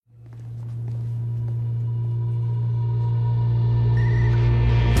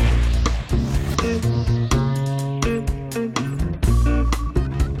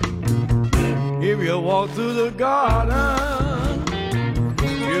walk through the garden,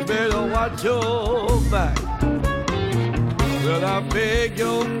 you better watch your back. Well, I beg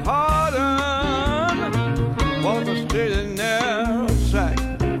your pardon, walk a straight and narrow track.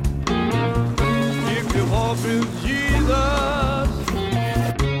 If you walk with Jesus,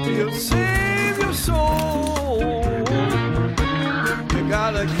 he'll save your soul. You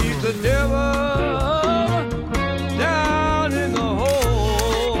gotta keep the devil down in the hole.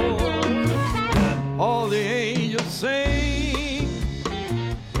 All the angels sing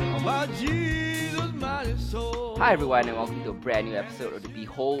about Jesus' mighty soul. Hi everyone and welcome to a brand new episode of the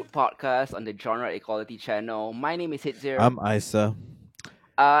Behold podcast on the Genre Equality channel. My name is Hitzir. I'm Isa.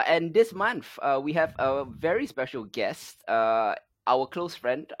 And this month we have a very special guest, our close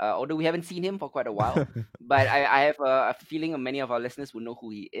friend, although we haven't seen him for quite a while. But I have a feeling many of our listeners will know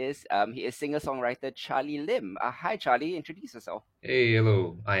who he is. He is singer-songwriter Charlie Lim. Hi Charlie, introduce yourself. Hey,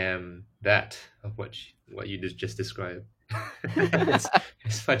 hello. I am that of what you just described.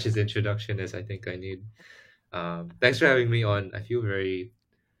 as much as introduction as I think I need. Thanks for having me on. I feel very,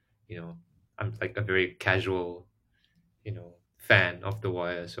 I'm like a very casual, fan of The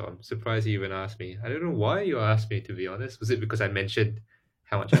Wire. So I'm surprised you even asked me. I don't know why you asked me, to be honest. Was it because I mentioned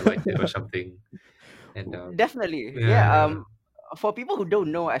how much I liked it or something? And Definitely, yeah. yeah. For people who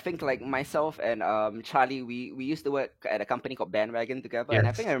don't know, I think like myself and Charlie, we used to work at a company called Bandwagon together, and I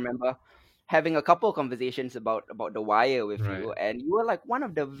Yes. think I remember having a couple of conversations about The Wire with you, Right. and you were like one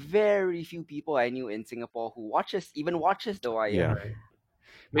of the very few people I knew in Singapore who watches The Wire. Yeah. Right.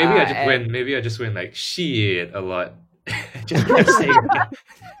 Maybe I just went like shit a lot. Just kept saying that.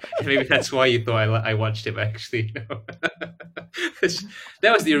 Maybe that's why you thought I watched it, but actually no.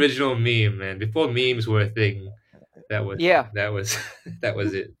 That was the original meme, man. Before memes were a thing, that was Yeah. that was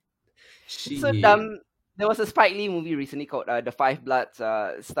it. So Shit. there was a Spike Lee movie recently called The Five Bloods,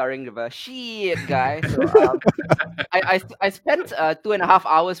 starring the shit guy. So I spent 2.5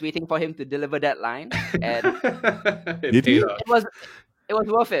 hours waiting for him to deliver that line, and It Did paid he? off. it was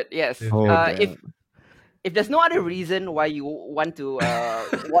worth it. Yes. Yeah. Oh, If there's no other reason why you want to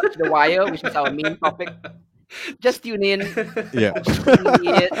watch The Wire, which is our main topic, just tune in. Yeah.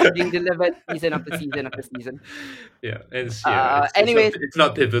 It's being delivered season after season after season. Yeah, and Anyways. it's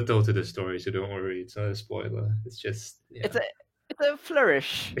not pivotal to the story, so don't worry. It's not a spoiler. It's just It's a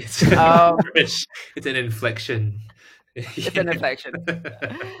flourish. it's it's an inflection. It's an inflection.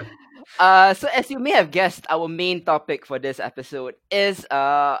 So as you may have guessed, our main topic for this episode is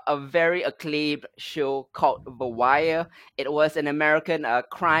a very acclaimed show called The Wire. It was an American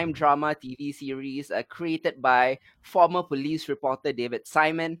crime drama TV series created by former police reporter David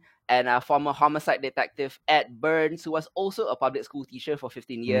Simon and former homicide detective Ed Burns, who was also a public school teacher for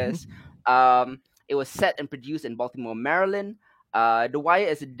 15 years. It was set and produced in Baltimore, Maryland. The Wire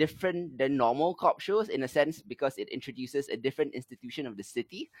is different than normal cop shows in a sense because it introduces a different institution of the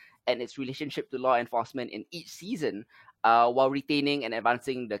city and its relationship to law enforcement in each season, while retaining and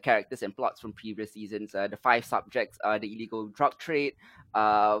advancing the characters and plots from previous seasons. The 5 subjects are the illegal drug trade,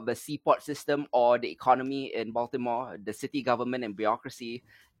 the seaport system or the economy in Baltimore, the city government and bureaucracy,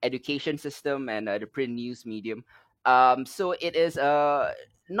 education system, and the print news medium. So it is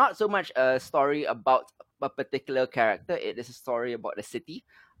not so much a story about a particular character. It is a story about the city,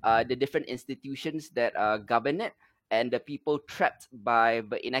 the different institutions that govern it, and the people trapped by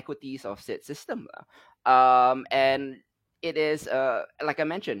the inequities of said system. And it is, like I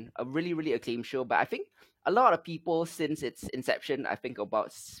mentioned, a really, really acclaimed show. But I think a lot of people since its inception, I think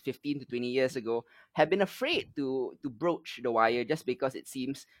about 15 to 20 years ago, have been afraid to broach The Wire just because it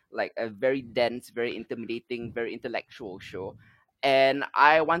seems like a very dense, very intimidating, very intellectual show. And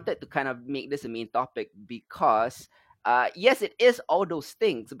I wanted to kind of make this a main topic because, yes, it is all those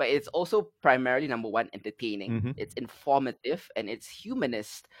things, but it's also primarily, number one, entertaining. Mhm. It's informative and it's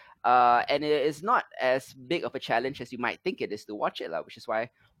humanist. And it is not as big of a challenge as you might think it is to watch it, which is why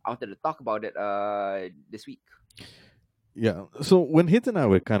I wanted to talk about it this week. Yeah. So when Hit and I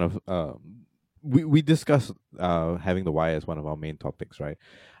were kind of we discussed having The Wire as one of our main topics, right?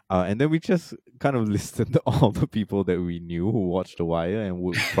 And then we just kind of listed all the people that we knew who watched The Wire and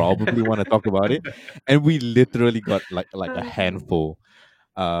would probably want to talk about it, and we literally got like a handful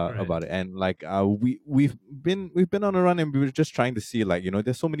Right. about it. And like we've been on a run, and we were just trying to see, like,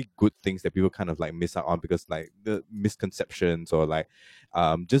 there's so many good things that people kind of like miss out on because like the misconceptions or like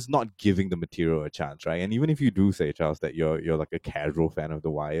just not giving the material a chance, right? And even if you do say, Charles, that you're like a casual fan of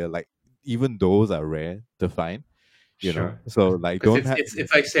The Wire, like even those are rare to find. Sure. So like 'Cause don't have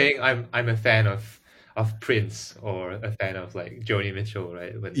it's like saying I'm a fan of Prince or a fan of like Joni Mitchell,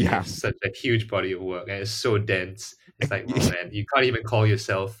 right? When they Yeah. have such a huge body of work and it's so dense, It's like, oh man, you can't even call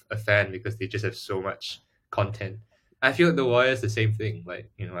yourself a fan because they just have so much content. I feel like The Wire is the same thing. Like,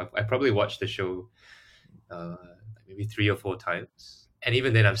 I probably watched the show maybe 3 or 4 times, and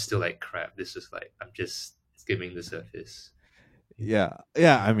even then, I'm still like, crap. This is like, I'm just skimming the surface. Yeah,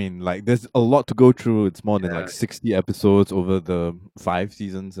 I mean, like, there's a lot to go through. It's more than Yeah. like 60 episodes over the 5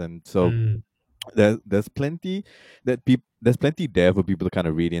 seasons, and so Mm, there's plenty there's plenty there for people to kind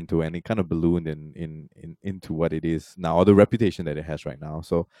of read into, and it kind of ballooned into what it is now, or the reputation that it has right now.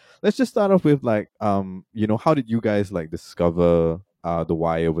 So let's just start off with, like, how did you guys like discover The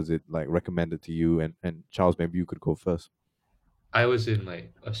Wire? Was it like recommended to you? And Charles, maybe you could go first. I was in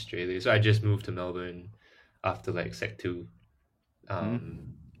like Australia, so I just moved to Melbourne after like Sec 2.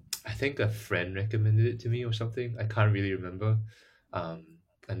 Mhm. I think a friend recommended it to me or something. I can't really remember.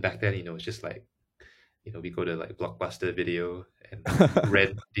 And back then, it's just like, we go to like Blockbuster Video and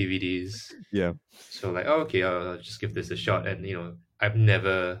rent DVDs. Yeah. So like, oh, okay, I'll just give this a shot. And I've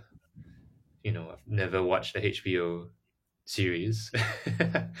never, I've never watched the HBO series.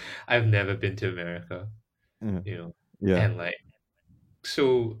 I've never been to America, Mhm. you know, Yeah. and like,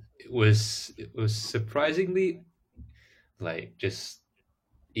 so it was surprisingly like just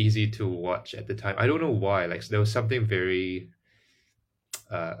easy to watch at the time. I don't know why. Like, there was something very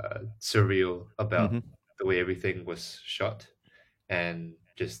surreal about Mhm. the way everything was shot, and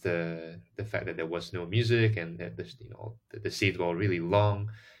just the fact that there was no music, and that the scenes were all really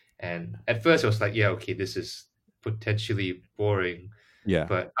long. And at first, I was like, yeah, okay, this is potentially boring. Yeah.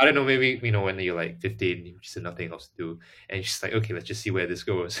 But I don't know, maybe when you're like 15, you just have nothing else to do, and you're just like, okay, let's just see where this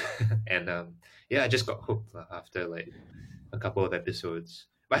goes. And yeah, I just got hooked after like a couple of episodes.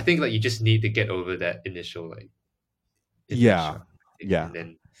 But I think like you just need to get over that initial like Yeah. shock, I think. Yeah. And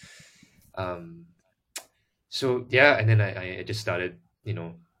then so yeah, and then I just started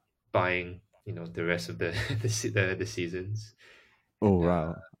buying the rest of the the seasons. Oh, And,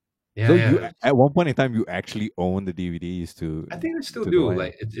 wow. yeah, So yeah, you, at one point in time, you actually own the DVDs I think I still to The do. Wire.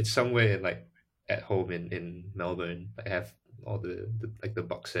 Like it's somewhere like at home in Melbourne. I have all the like the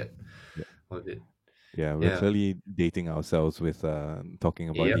box set Yeah. of it. Yeah, we're Yeah. clearly dating ourselves with talking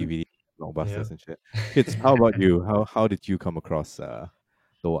about Yep. DVD blockbusters Yep. and shit. Kids, how about you? How did you come across The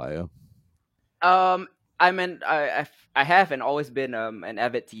Wire? I have and always been an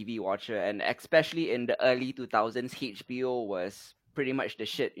avid TV watcher, and especially in the early 2000s, HBO was pretty much the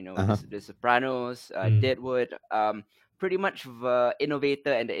shit. Uh-huh. The Sopranos, Deadwood, pretty much the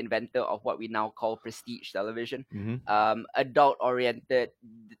innovator and the inventor of what we now call prestige television. Mm-hmm. Adult-oriented,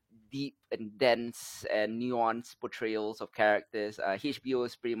 deep and dense and nuanced portrayals of characters. HBO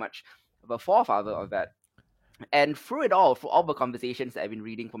is pretty much the forefather of that. And through all the conversations that I've been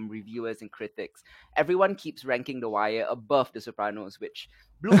reading from reviewers and critics, everyone keeps ranking The Wire above The Sopranos, which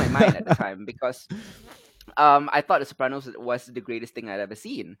blew my mind at the time because I thought The Sopranos was the greatest thing I'd ever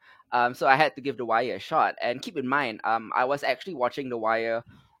seen. So I had to give The Wire a shot. And keep in mind, I was actually watching The Wire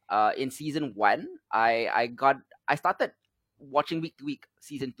in season 1. I started watching week to week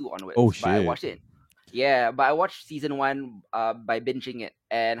season 2 onwards. Oh, But I shit. watched it. Yeah, but I watched season 1 by binging it.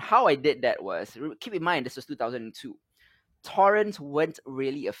 And how I did that was, keep in mind, this was 2002. Torrents weren't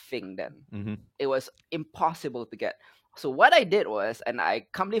really a thing then. Mm-hmm. It was impossible to get. So what I did was, and I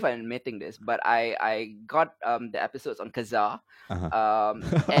can't believe I'm admitting this, but I got the episodes on Kazaa. Uh-huh.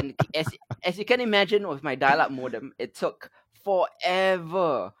 And as you can imagine, with my dial-up modem, it took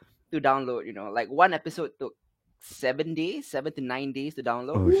forever to download. Like one episode took 7 days, 7 to 9 days to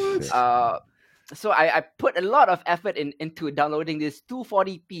download. Oh, shit. So I put a lot of effort into downloading this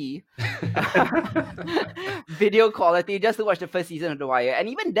 240p video quality just to watch the first season of The Wire, and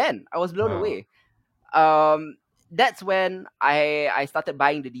even then I was blown Wow. away. That's when I started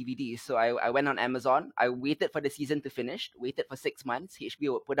buying the DVDs. So I went on Amazon. I waited for the season to finish, waited for 6 months.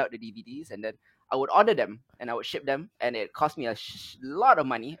 HBO would put out the DVDs, and then I would order them and I would ship them, and it cost me a lot of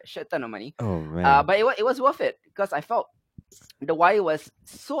money, a shit ton of money. Oh, man. But it was worth it because I felt The Wire was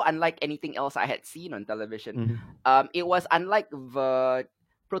so unlike anything else I had seen on television. Mhm. It was unlike the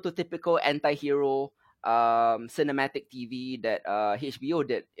prototypical anti-hero cinematic TV that HBO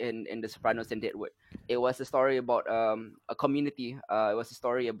did in The Sopranos and Deadwood. It was a story about a community. It was a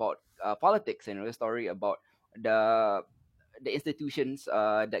story about politics, and it was a story about the institutions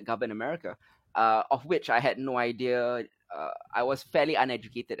that govern America, of which I had no idea. I was fairly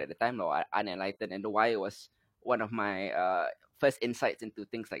uneducated at the time, though, unenlightened, and The Wire was one of my first insights into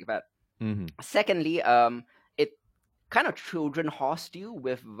things like that. Mhm. Secondly, it kind of children horsed you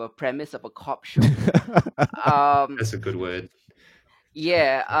with the premise of a cop show. That's a good word.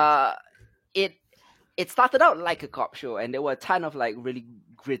 Yeah, it it started out like a cop show, and there were a ton of like really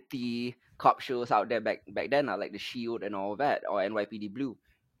gritty cop shows out there back then, like The Shield and all that, or NYPD Blue.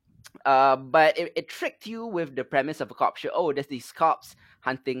 But it tricked you with the premise of a cop show. Oh, there's these cops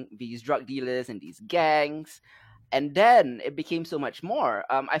hunting these drug dealers and these gangs, and then it became so much more.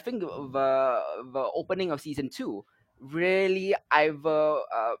 I think the opening of season 2 really either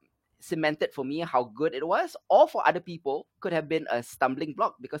cemented for me how good it was, or for other people could have been a stumbling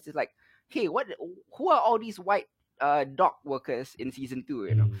block, because it's like, hey, who are all these white dock workers in season 2?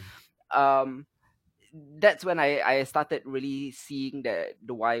 Um, that's when I started really seeing that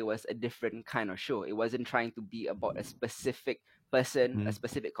The Wire was a different kind of show. It wasn't trying to be about a specific person, a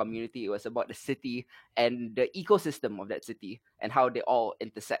specific community. It was about the city and the ecosystem of that city and how they all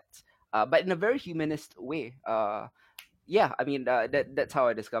intersect, but in a very humanist way. Yeah, I mean, that's how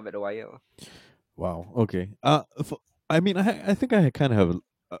I discovered The Wire. Wow. Okay. I mean, I think I kind of have.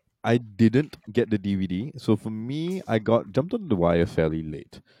 I didn't get the DVD, so for me, I jumped on The Wire fairly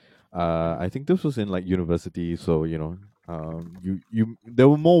late. I think this was in like university, so you there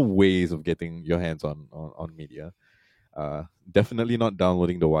were more ways of getting your hands on media. Definitely not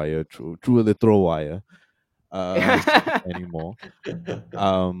downloading The Wire through a literal wire anymore.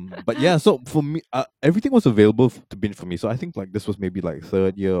 But yeah, so for me, everything was available to binge for me. So I think like this was maybe like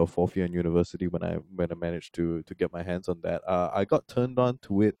third year or fourth year in university when I managed to get my hands on that. I got turned on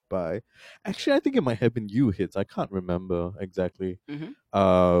to it by, actually, I think it might have been you, Hits. I can't remember exactly. Mhm.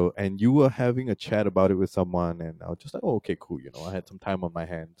 And you were having a chat about it with someone, and I was just like, oh, okay, cool. I had some time on my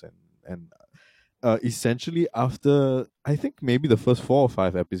hands, and essentially after I think maybe the first 4 or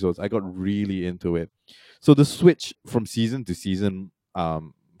 5 episodes, I got really into it. So the switch from season to season,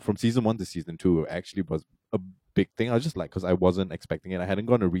 from season 1 to season 2, actually was a big thing. I was just like, because I wasn't expecting it. I hadn't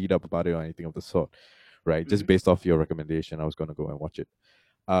gone to read up about it or anything of the sort, right? Just based off your recommendation, I was going to go and watch it.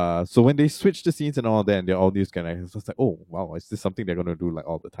 So when they switched the scenes and all that, and they're all these kind of, it's just like, oh wow, is this something they're going to do like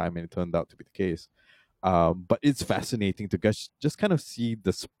all the time? And it turned out to be the case. But it's fascinating to just kind of see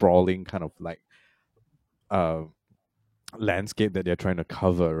the sprawling kind of like uh, landscape that they're trying to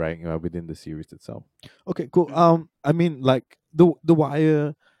cover, right, within the series itself. Okay, cool. I mean, like the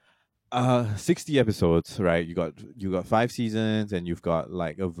Wire, 60 episodes, right? You got 5 seasons, and you've got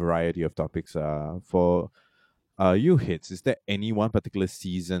like a variety of topics. For you, Hits, is there any one particular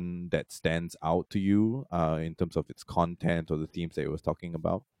season that stands out to you, in terms of its content or the themes that it was talking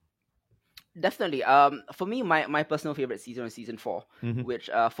about? Definitely. For me, my personal favorite season was season 4, Mhm. which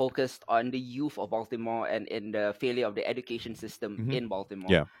focused on the youth of Baltimore and in the failure of the education system Mhm. in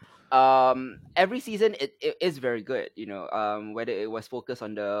Baltimore. Yeah. Every season it is very good. Whether it was focused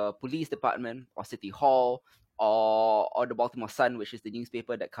on the police department or City Hall or the Baltimore Sun, which is the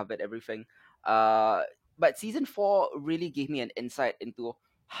newspaper that covered everything. But season 4 really gave me an insight into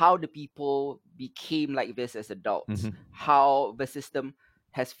how the people became like this as adults, Mhm. how the system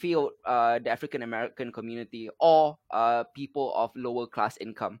has failed the African American community or people of lower class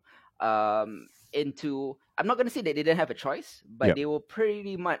income into. I'm not going to say that they didn't have a choice, but Yep. they were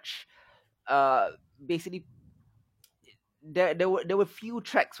pretty much basically there were few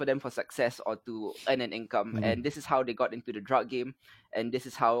tracks for them for success or to earn an income, Mhm. and this is how they got into the drug game, and this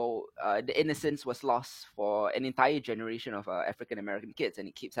is how the innocence was lost for an entire generation of African American kids, and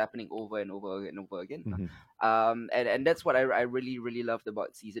it keeps happening over and over and over again. And that's what I really really loved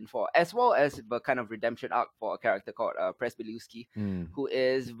about season 4, as well as the kind of redemption arc for a character called Presbilewski, Mm. who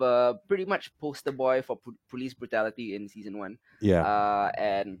is the pretty much poster boy for police brutality in season 1. Yeah.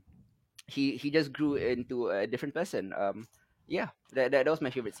 And he just grew into a different person. Yeah, that was my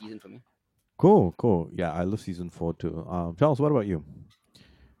favorite season for me. Cool. Yeah, I love season 4 too. Charles, what about you?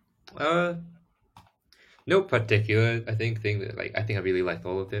 Uh, no particular. I think I really liked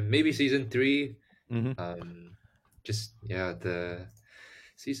all of them. Maybe season 3. Mm-hmm. Just yeah, the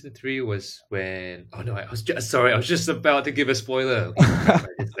season 3 was when. Oh no, I was just sorry. I was just about to give a spoiler. Okay, crap,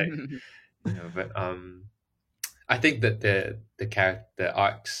 I just but I think that the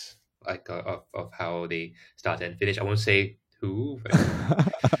arcs like of how they start and finish. I won't say who, but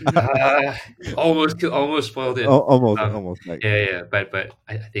almost spoiled it. Almost like. Yeah. But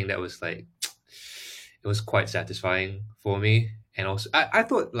I think that was like it was quite satisfying for me, and also I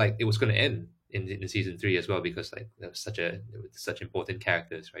thought like it was going to end in season 3 as well, because like there was such important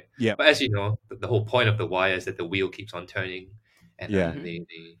characters, right? Yeah. But as you know, the whole point of The Wire is that the wheel keeps on turning, and Yeah. they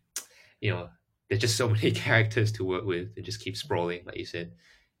there's just so many characters to work with. It just keeps sprawling, like you said,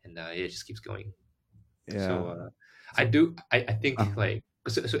 and it just keeps going. Yeah. So I think like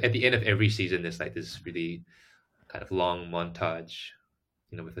so at the end of every season there's like this really kind of long montage,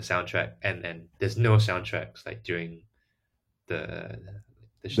 with the soundtrack, and there's no soundtracks like during the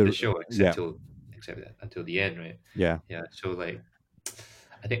show except except that until the end, right? Yeah. Yeah. So like,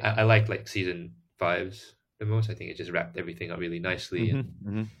 I think I like season five's the most. I think it just wrapped everything up really nicely, Hmm. and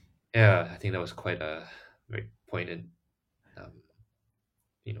Hmm. yeah, I think that was quite a very poignant, um,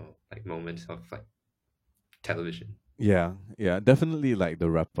 like moments of like television. Yeah, yeah, definitely. Like the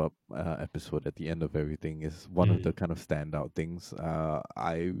wrap up episode at the end of everything is one of the Mm. kind of standout things.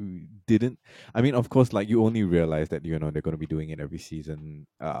 I didn't. I mean, of course, like you only realize that they're going to be doing it every season,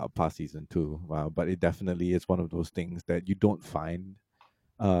 past season two. But it definitely is one of those things that you don't find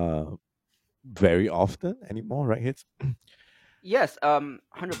uh very often anymore, right? It's Yes,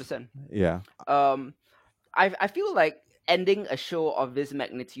 100%. yeah. Um, I feel like ending a show of this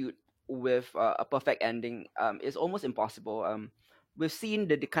magnitude with a perfect ending is almost impossible. We've seen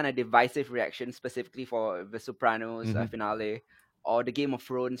the kind of divisive reaction specifically for the Sopranos Hmm. finale or the Game of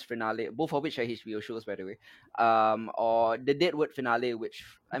Thrones finale, both of which are HBO shows, by the way. Or the Deadwood finale, which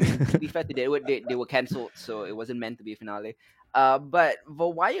I mean, to be fair to Deadwood, they were cancelled, so it wasn't meant to be a finale. But The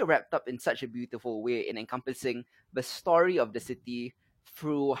Wire wrapped up in such a beautiful way in encompassing the story of the city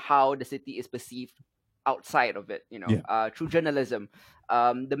through how the city is perceived outside of it, Yeah. through journalism.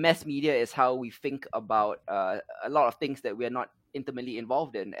 The mass media is how we think about a lot of things that we're not intimately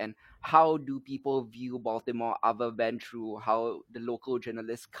involved in. And how do people view Baltimore other than through how the local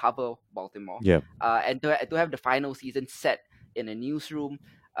journalists cover Baltimore? Yeah. And to have the final season set in a newsroom.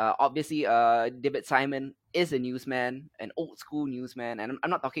 Obviously, David Simon is a newsman, an old school newsman, and I'm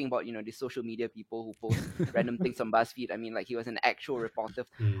not talking about the social media people who post random things on BuzzFeed. I mean, like he was an actual reporter,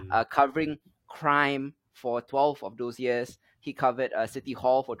 Mm. covering crime for 12 of those years. He covered City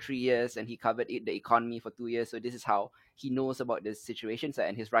Hall for 3 years, and he covered the economy for 2 years. So this is how he knows about the situations.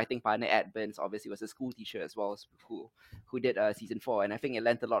 And his writing partner Ed Burns obviously was a school teacher as well, who did season 4. And I think it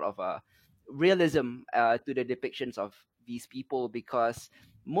lent a lot of realism to the depictions of these people, because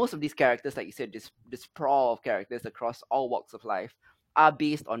most of these characters, like you said, this sprawl of characters across all walks of life are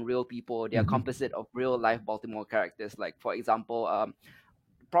based on real people. They are Hmm. composite of real life Baltimore characters. Like for example,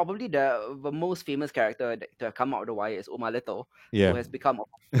 probably the most famous character to have come out of the wire is Omar Little, who Yeah. has become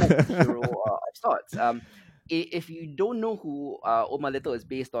a folk hero of sorts. If you don't know who Omar Little is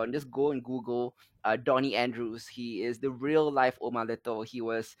based on, just go and Google Donnie Andrews. He is the real life Omar Little. He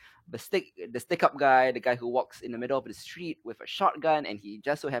was the stick up guy, the guy who walks in the middle of the street with a shotgun, and he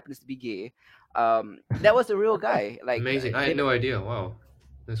just so happens to be gay. That was the real guy. Like Amazing. I had no idea. Wow,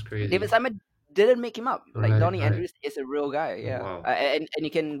 that's David crazy. Simon didn't make him up. Like Right, Donnie right. Andrews is a real guy. Oh, Yeah, wow, and you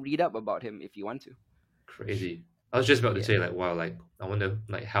can read up about him if you want to. crazy. I was just about to Yeah. say like, wow, like I wonder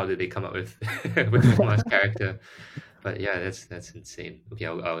like how did they come up with with Omar's character? But yeah, that's insane. Okay,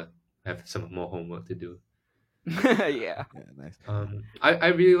 I'll have some more homework to do. Yeah. Yeah. Nice. I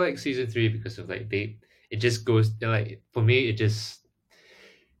really like season three because of like it just goes like for me it just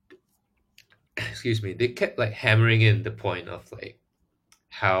excuse me, they kept like hammering in the point of like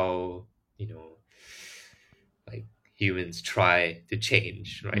how like humans try to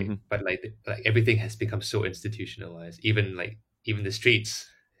change, right? Hmm. But like everything has become so institutionalized. Even the streets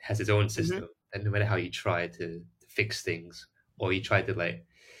has its own Hmm. system, and no matter how you try to fix things, or you try to like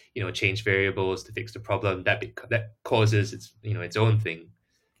change variables to fix the problem, that causes its own thing,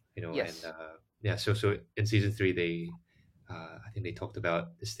 and Yes. yeah. So in season three, they I think they talked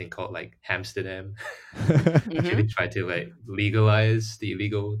about this thing called like Amsterdam, which Hmm. really tried to like legalize the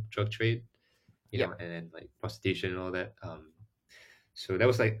illegal drug trade, Yep. and then like prostitution and all that. So that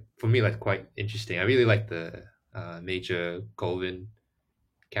was like for me like quite interesting. I really like the Major Colvin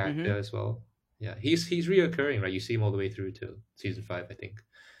Hmm. character as well. Yeah, he's reoccurring, right? You see him all the way through to season five, I think.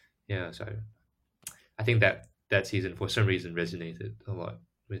 Yeah, so I think that season for some reason resonated a lot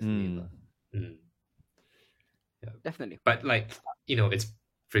with me. Mm. Mm, yeah, Definitely. but like it's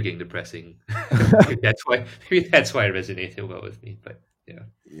freaking depressing. Maybe that's why it resonated well with me. But yeah.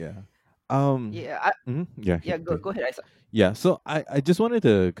 Yeah. Um. Yeah. Yeah. Yeah. Go ahead, Isaac. Yeah. So I just wanted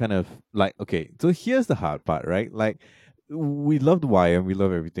to kind of like, okay, so here's the hard part, right? Like we love the wire and we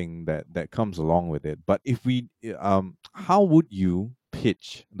love everything that comes along with it. But if we how would you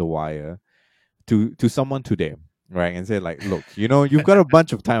pitch the wire to someone today, right? And say like, look, you've got a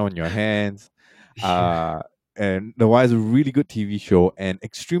bunch of time on your hands. Yeah. Uh and The Wire is a really good TV show and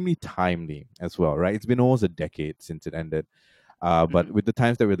extremely timely as well, right? It's been almost a decade since it ended. But Hmm. with the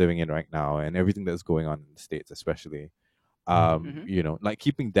times that we're living in right now and everything that's going on in the States, especially, Hmm. like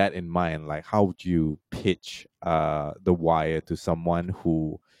keeping that in mind, like how would you pitch The Wire to someone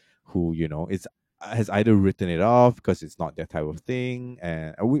who is has either written it off because it's not their type of thing,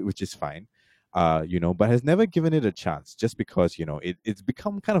 and which is fine, but has never given it a chance just because it's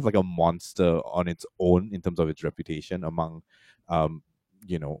become kind of like a monster on its own in terms of its reputation among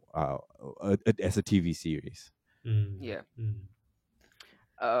as a TV series. Yeah. Mm.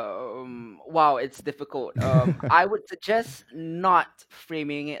 Wow, it's difficult. I would suggest not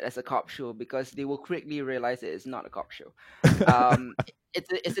framing it as a cop show because they will quickly realize it is not a cop show. Um,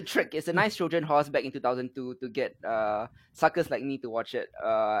 it's a trick. It's a nice Trojan horse back in 2002 to get suckers like me to watch it,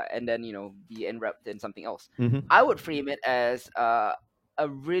 and then be enwrapped in something else. Mhm. I would frame it as a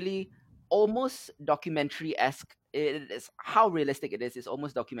really almost documentary esque. It is how realistic it is. It's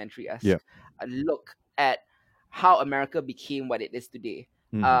almost documentary esque. Yeah. A look at how America became what it is today.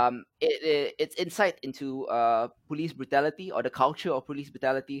 Mhm. It's insight into police brutality or the culture of police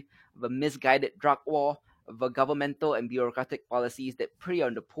brutality, the misguided drug war, the governmental and bureaucratic policies that prey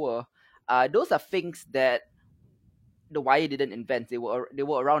on the poor. Those are things that the Wire didn't invent. They were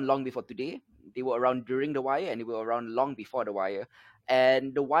around long before today. They were around during the Wire, and they were around long before the Wire.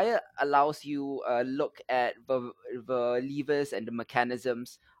 And the Wire allows you look at the levers and the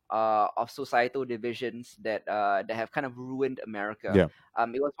mechanisms of societal divisions that have kind of ruined America. Yeah.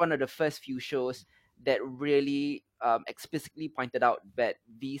 It was one of the first few shows that really explicitly pointed out that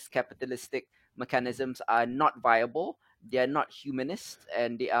these capitalistic mechanisms are not viable. They are not humanist,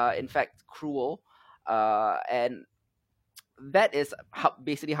 and they are in fact cruel. And that is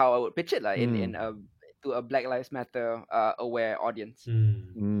basically how I would pitch it, like in to a Black Lives Matter aware audience.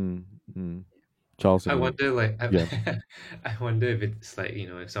 Charles, I wonder, like, yeah. I wonder if it's like,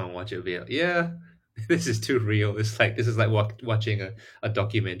 if someone watch it, it'll be like, yeah, this is too real. It's like this is like watching a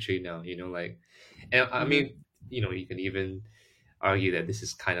documentary now, like, and I mean, you can even argue that this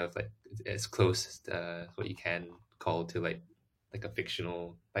is kind of like as close as what you can call to like a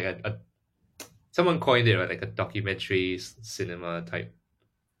fictional, like someone coined it, right, like a documentary cinema type,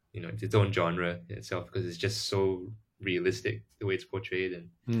 it's its own genre in itself because it's just so realistic the way it's portrayed,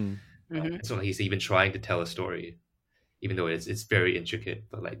 and it's not like he's even trying to tell a story, even though it's very intricate.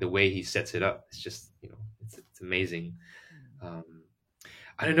 But like the way he sets it up, it's just it's amazing.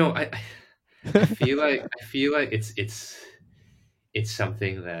 I don't know. I feel like it's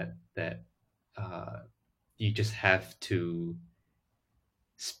something that you just have to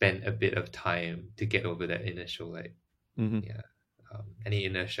spend a bit of time to get over that initial any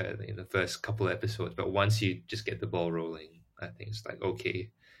inertia in the first couple of episodes. But once you just get the ball rolling, I think it's like,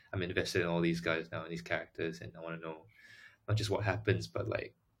 okay, I'm invested in all these guys now and these characters, and I want to know not just what happens, but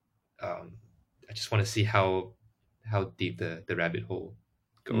like I just want to see how deep the rabbit hole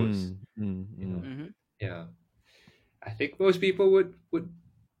goes. Yeah. I think most people would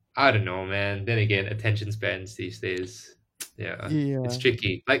I don't know, man. Then again, attention spans these days, it's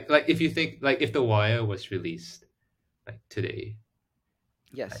tricky. Like if you think, like, if The Wire was released like today,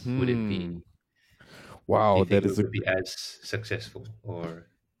 Yes. would it be? Wow, do you think that is it would be as successful, or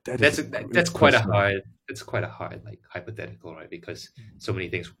that's that's quite a hard like hypothetical, right? Because so many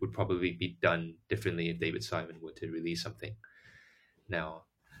things would probably be done differently if David Simon were to release something now.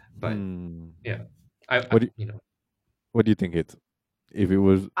 But yeah, what do you think if it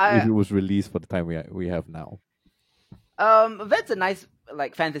was released for the time we have now? That's a nice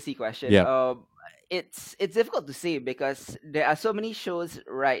like fantasy question. Yeah. It's difficult to say because there are so many shows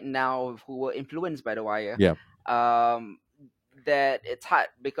right now who were influenced by The Wire. Yeah. That it's hard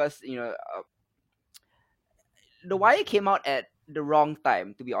because The Wire came out at the wrong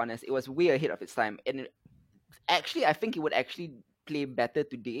time. To be honest, it was way ahead of its time, and actually, I think it would actually play better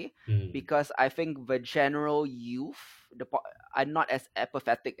today because I think the general youth are not as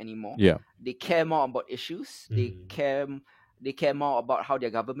apathetic anymore. Yeah. They care more about issues. They care more about how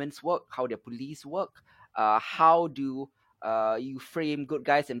their governments work, how their police work, how do you frame good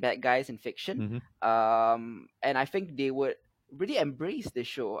guys and bad guys in fiction. And I think they would really embrace the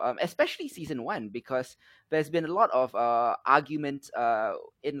show, especially season 1, because there's been a lot of argument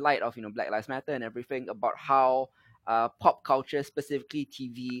in light of Black Lives Matter and everything about how pop culture, specifically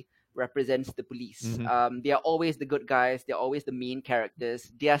TV, represents the police. They are always the good guys. They're always the main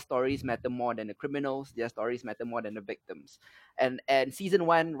characters. Their stories matter more than the criminals. Their stories matter more than the victims. And season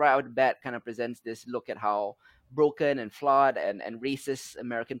 1, right out of the bat, kind of presents this look at how broken and flawed and racist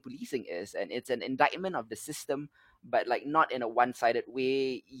American policing is. And it's an indictment of the system, but like not in a one-sided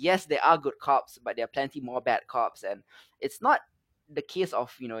way. Yes, there are good cops, but there are plenty more bad cops. And it's not the case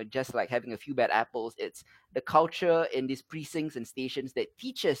of just like having a few bad apples. It's the culture in these precincts and stations that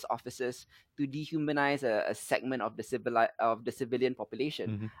teaches officers to dehumanize a segment of the civilian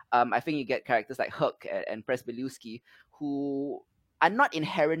population. I think you get characters like Hook and Presbelusky, who are not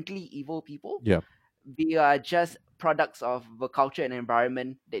inherently evil people. Yeah. They are just products of the culture and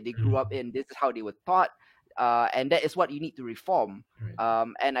environment that they grew up in. This is how they were taught. And that is what you need to reform.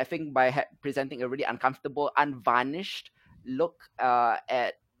 Right. And I think by presenting a really uncomfortable, unvarnished look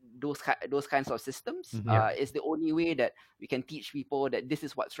at those kinds of systems Mhm. Yeah. is the only way that we can teach people that this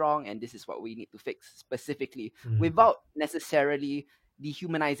is what's wrong and this is what we need to fix specifically, without necessarily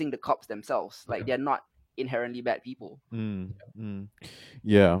dehumanizing the cops themselves. Like, Yeah. they're not inherently bad people. Mm, mm.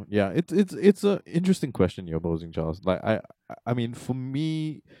 Yeah, yeah. It's a interesting question you're posing, Charles. Like I mean, for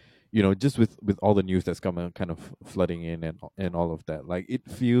me, just with all the news that's coming kind of flooding in and all of that, like it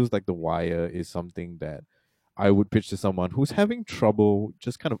feels like The Wire is something that I would pitch to someone who's having trouble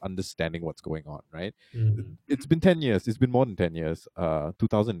just kind of understanding what's going on, right? It's been 10 years. It's been more than 10 years.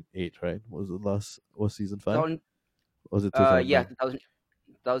 2008, right? Was season 5? 2000, Was it yeah, 2009?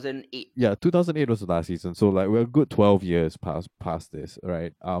 2008. Yeah, 2008 was the last season. So like we're a good 12 years past this,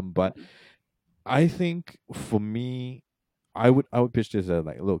 right? But Mhm. I think for me, I would pitch this as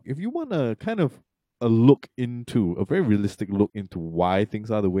like, look, if you want to kind of a very realistic look into why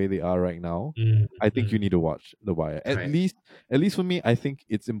things are the way they are right now, I think you need to watch The Wire. Right. At least for me, I think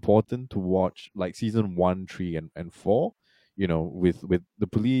it's important to watch like season 1, 3, and 4. With the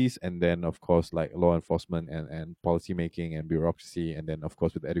police, and then of course like law enforcement and policy making and bureaucracy, and then of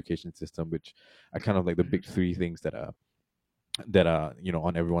course with the education system, which are kind of like the big three things that are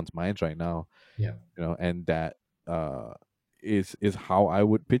on everyone's minds right now. Yeah. And that uh is how I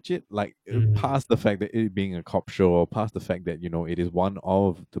would pitch it. Like past the fact that it being a cop show, or past the fact that it is one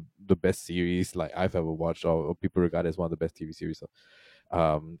of the best series like I've ever watched, or people regard as one of the best TV series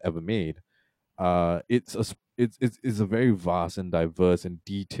ever made. It's a very vast and diverse and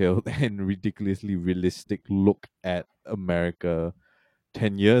detailed and ridiculously realistic look at America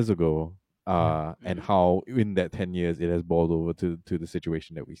 10 years ago, and how in that 10 years it has boiled over to the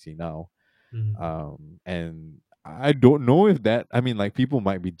situation that we see now. And I don't know if that, I mean, like, people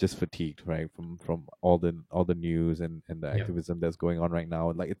might be just fatigued, right, from all the news and the Yeah. activism that's going on right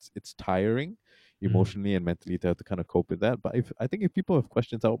now. Like, it's tiring Mm. emotionally and mentally to have to kind of cope with that. But if people have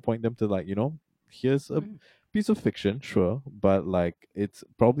questions, I would point them to, like, here's a Mhm. piece of fiction, sure, but like it's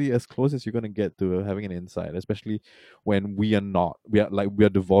probably as close as you're gonna get to having an insight, especially when we are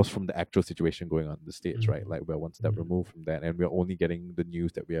divorced from the actual situation going on in the States, right? Like, we're one step removed from that, and we're only getting the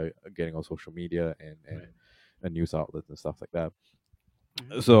news that we are getting on social media Right. and news outlets and stuff like that.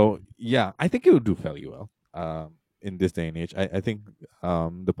 Mhm. So yeah, I think it would do fairly well in this day and age. I think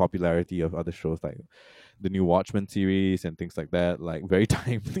the popularity of other shows like the new Watchmen series and things like that, like, very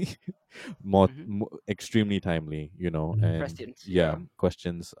timely, Mhm. extremely timely, and Prescience, yeah, yeah.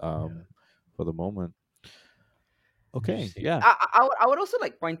 questions Yeah. for the moment. Okay, Interesting. yeah, I would also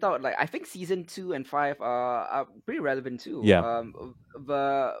like point out, like, I think season 2 and 5 are pretty relevant too. yeah.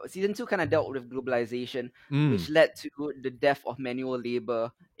 The season 2 kind of dealt with globalization, which Mm, led to the death of manual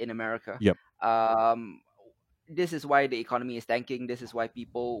labor in America. yep. Um, this is why the economy is tanking. This is why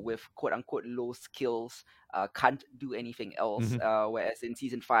people with quote unquote low skills can't do anything else. Mhm. Whereas in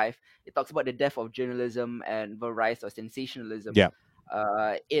season 5, it talks about the death of journalism and the rise of sensationalism Yeah.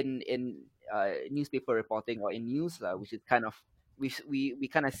 in newspaper reporting or in news, which is kind of we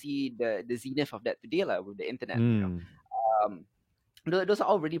kind of see the zenith of that today, with the internet. Mm, Um, those are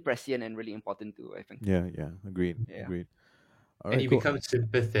all really prescient and really important too, I think. yeah, agreed, Yeah. agreed. All And right, you cool. become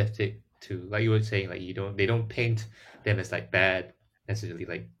sympathetic to, like you were saying, like they don't paint them as like bad necessarily,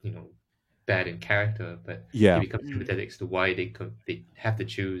 like bad in character, but Yeah. you become sympathetic to why they have to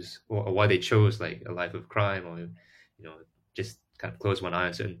choose, or why they chose like a life of crime, or just kind of close one eye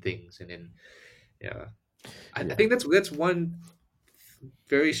on certain things. And then yeah, I Yeah. think that's one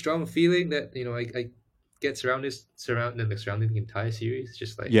very strong feeling that I get surrounding the entire series.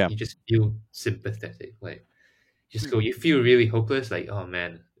 Just like Yeah. you just feel sympathetic, like Hmm. you feel really hopeless, like, oh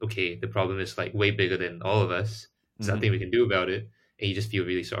man, okay, the problem is like way bigger than all of us. There's Mhm. nothing we can do about it, and you just feel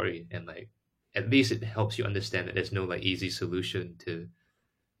really sorry. And like, at least it helps you understand that there's no like easy solution to,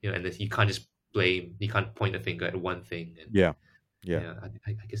 and that you can't point a finger at one thing. And Yeah.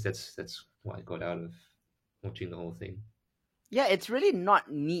 I guess that's what I got out of watching the whole thing. Yeah, it's really not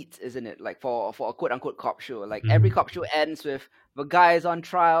neat, isn't it? Like, for a quote unquote cop show, like every cop show ends with the guy is on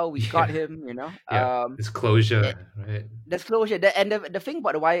trial, we got Yeah. him. Yeah, it's closure, it- right? There's closure. And the thing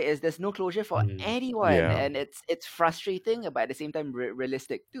about The Wire is there's no closure for anyone, Yeah. and it's frustrating, but at the same time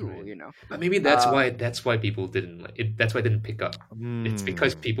realistic too. Right. But maybe that's Um, why people didn't like it. That's why it didn't pick up. It's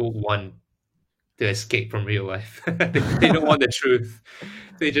because people want to escape from real life. They don't want the truth.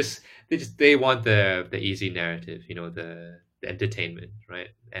 They want the easy narrative, the entertainment, right?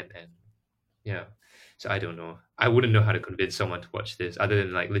 And yeah. So I don't know. I wouldn't know how to convince someone to watch this other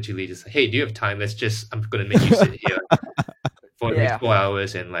than like literally just, hey, do you have time? I'm gonna make you sit here for at least Yeah. 4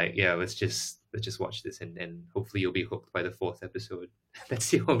 hours, and like, yeah, let's just watch this, and hopefully you'll be hooked by the fourth episode. That's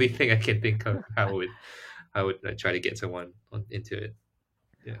the only thing I can think of how it I would try to get someone into it.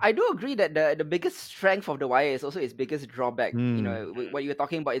 I do agree that the biggest strength of The Wire is also its biggest drawback. You know, what you're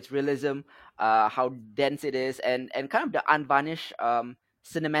talking about, its realism, how dense it is, and kind of the unvarnished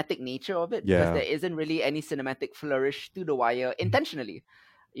cinematic nature of it, because Yeah. there isn't really any cinematic flourish to The Wire intentionally.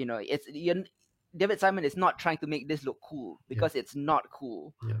 You know, David Simon is not trying to make this look cool because it's not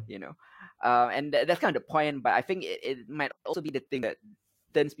cool. Yeah. You know, and that's kind of the point. But I think it might also be the thing that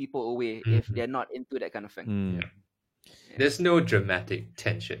turns people away if they're not into that kind of thing. Yeah. There's no dramatic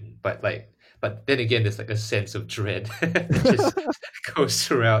tension, but then again, there's like a sense of dread that just goes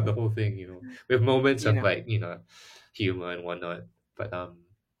throughout the whole thing, with moments of humor and whatnot. But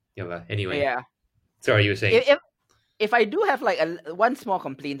anyway. Yeah. Sorry, you were saying. If I do have like one small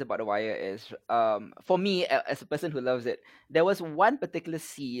complaint about The Wire is, for me as a person who loves it, there was one particular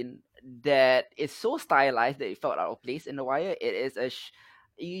scene that is so stylized that it felt out of place in The Wire. It is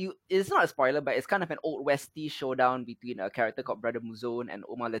it's not a spoiler, but it's kind of an old westy showdown between a character called Brother Muzone and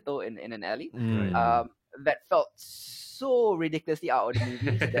Omar Little in an alley. That felt so ridiculously out of the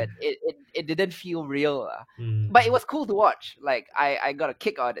movies that it didn't feel real. But it was cool to watch. Like I got a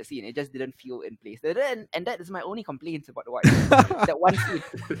kick out of that scene. It just didn't feel in place. And that is my only complaint about The Wire. That one scene.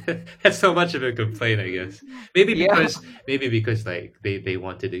 That's so much of a complaint, I guess. Maybe because like they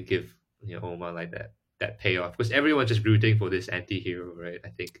wanted to give Omar like that payoff, because everyone's just rooting for this anti-hero, right? I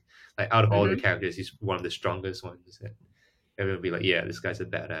think like out of all the characters, he's one of the strongest ones. And everyone will be like, yeah, this guy's a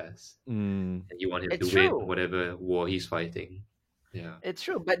badass. And you want him to win whatever war he's fighting. Yeah. It's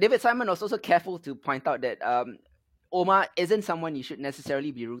true. But David Simon was also careful to point out that Omar isn't someone you should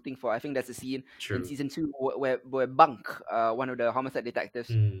necessarily be rooting for. I think there's a scene in season 2 where Bunk, one of the homicide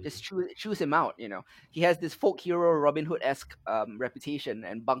detectives, just chews him out. He has this folk hero Robin Hood-esque reputation,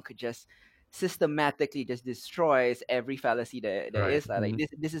 and Bunk just systematically just destroys every fallacy there is. Like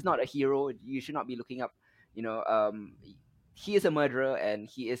this is not a hero. You should not be looking up. He is a murderer, and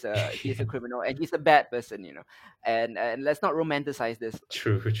he is a criminal, and he's a bad person. And let's not romanticize this.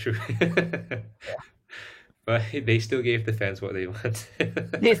 True. But they still gave the fans what they want.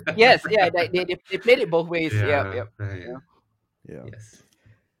 They played it both ways. Yeah. Yes.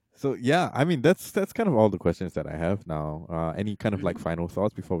 So yeah, I mean that's kind of all the questions that I have now. Any kind of like final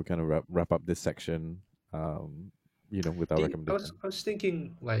thoughts before we kind of wrap up this section? With our recommendation. I was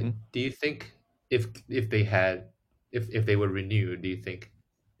thinking, like, do you think if they were renewed, do you think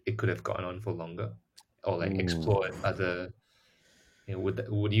it could have gone on for longer, or like explored other?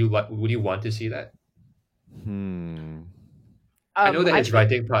 Would you want to see that? I know that his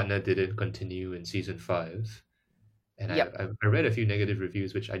writing partner didn't continue in season 5. And I read a few negative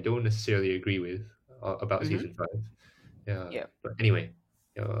reviews, which I don't necessarily agree with about season 5. Yeah. But anyway,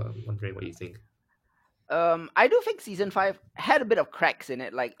 wondering what you think. I do think season 5 had a bit of cracks in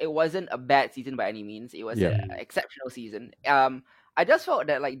it. Like, it wasn't a bad season by any means. It was an exceptional season. I just felt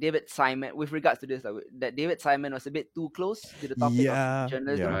that like David Simon, with regards to this, that David Simon was a bit too close to the topic of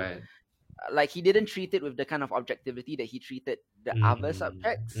journalism. Right. Like, he didn't treat it with the kind of objectivity that he treated the other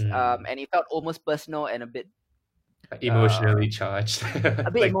subjects. And it felt almost personal and a bit emotionally charged. A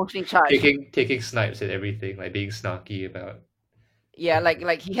bit emotionally charged. Taking snipes at everything, like being snarky about. Yeah, like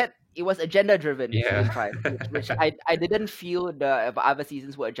it was agenda driven. Season 5, which I didn't feel the other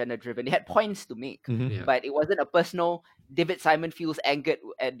seasons were agenda driven. They had points to make, but it wasn't a personal David Simon feels angered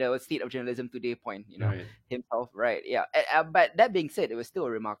at the state of journalism today point. Himself, right? Yeah. But that being said, it was still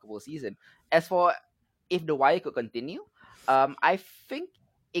a remarkable season. As for if The Wire could continue, I think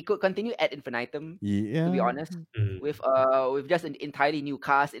it could continue ad infinitum. To be honest, with just an entirely new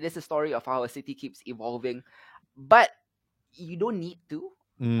cast. It is a story of how a city keeps evolving, but you don't need to.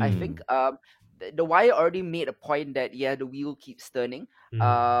 I think the Wire already made a point that the wheel keeps turning.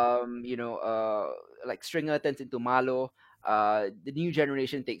 Like Stringer turns into Marlowe. The new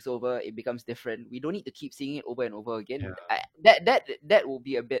generation takes over. It becomes different. We don't need to keep seeing it over and over again. That will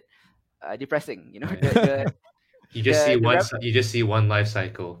be a bit depressing. You just see one life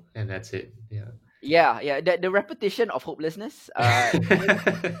cycle, and that's it. Yeah. The repetition of hopelessness. Yeah.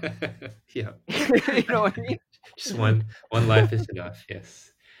 You know what I mean? Just one life is enough. Yes.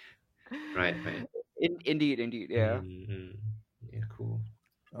 Right. Indeed. Yeah. Yeah. Cool.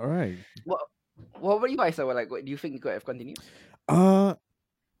 All right. What were you guys? Like, what do you think it could have continued? I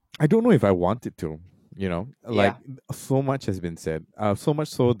don't know if I want it to. Like so much has been said. So much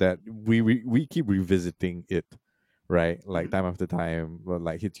so that we keep revisiting it, right? Like time after time. Well,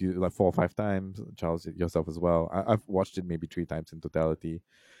 like hits you like 4 or 5 times. Charles, yourself as well. I've watched it maybe 3 times in totality.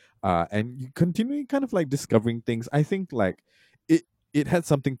 And you continuing kind of like discovering things. I think like it had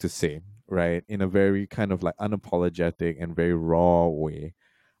something to say, right? In a very kind of like unapologetic and very raw way.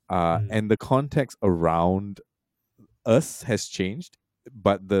 and the context around us has changed,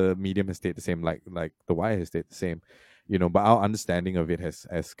 but the medium has stayed the same. Like The Wire has stayed the same, but our understanding of it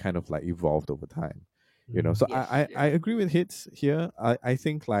has kind of like evolved over time. So Yes, I agree with Hits here. I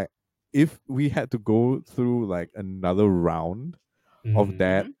think like if we had to go through like another round of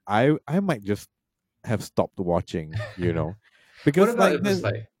that, Mhm. I might just have stopped watching, What because about like if it's there's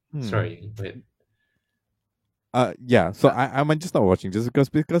like, hmm, sorry, but yeah, so Uh, I might just not watching just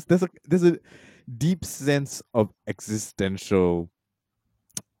because there's a deep sense of existential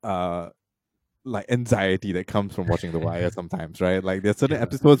uh like anxiety that comes from watching The Wire sometimes, right? Like there's certain yeah,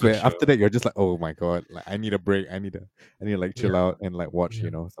 episodes for where after sure. that you're just like, oh my god, like I need a break. I need to like chill Yeah, out and like watch, yeah.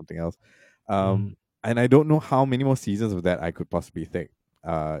 something else. Mm, And I don't know how many more seasons of that I could possibly take.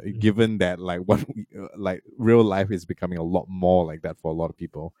 mm, Given that like like real life is becoming a lot more like that for a lot of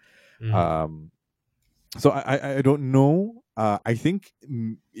people. mm, Um so I don't know. I think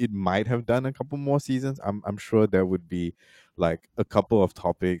it might have done a couple more seasons. I'm sure there would be like a couple of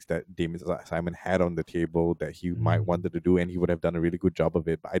topics that Damon Simon had on the table that he might mm. wanted to do, and he would have done a really good job of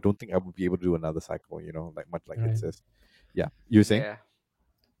it. But I don't think I would be able to do another cycle. Like much like it Right. says. Yeah, you were saying? yeah.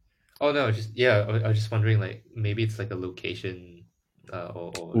 Oh no, just yeah. I was just wondering, like maybe it's like a location,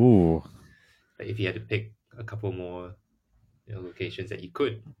 or Ooh. like if you had to pick a couple more, locations that you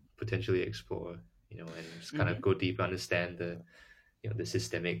could potentially explore, and just kind of Mhm. go deep, understand the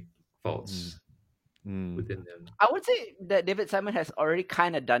systemic Mm, faults mm, within them. I would say that David Simon has already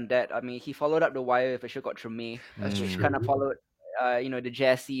kind of done that. I mean, he followed up The Wire with a show called Treme, That's which mm, kind of true. followed, the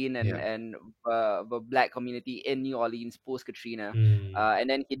jazz scene and Yeah. and the black community in New Orleans post Katrina, Mm, and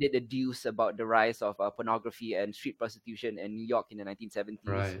then he did The Deuce about the rise of pornography and street prostitution in New York in the 1970s.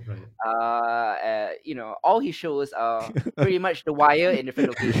 right. Right. All his shows are pretty much The Wire in different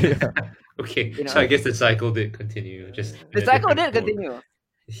locations. yeah. Okay. You So I know, guess the cycle did continue, just in the a cycle different did form. continue,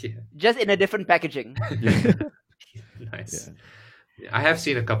 Yeah. just in a different packaging. Yeah. Nice. Yeah. Yeah, I have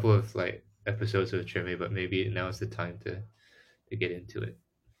seen a couple of like episodes of Treme, but maybe now is the time to get into it.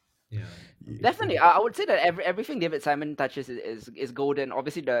 Yeah. Ye- Okay. Definitely, Cool. I would say that everything David Simon touches is golden.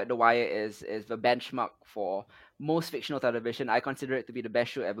 Obviously, the Wire is the benchmark for most fictional television. I consider it to be the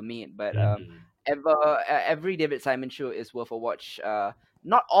best show ever made. But Mm, every David Simon show is worth a watch.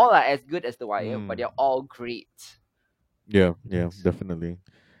 Not all are as good as The Wire, but Mm. they're all great. Yeah, nice. definitely.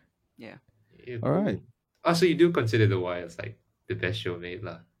 Yeah. Yeah, All right. cool. Oh, so you do consider The Wire as like the best show made,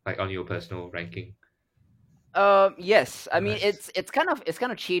 lah? Like on your personal ranking. Yes. I mean, Nice. it's kind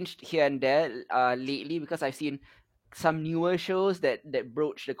of changed here and there lately because I've seen some newer shows that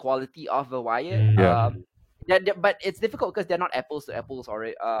broach the quality of The Wire. Yeah. Mm, But it's difficult because they're not apples to apples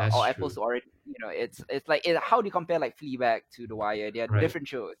that's or apples true. to orange. It's like how do you compare like Fleabag to The Wire? They are Right. different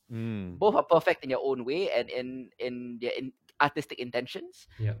shows. Mm. Both are perfect in their own way and in their artistic intentions,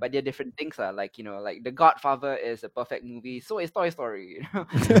 Yeah. but they're different things. Like The Godfather is a perfect movie. So is Toy Story.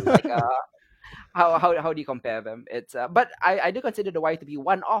 Mm. Like how do you compare them? It's but I do consider The Wire to be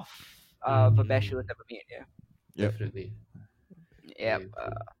one of the best shows Mm, ever made. Yeah. Yep. definitely. Yep. Yeah,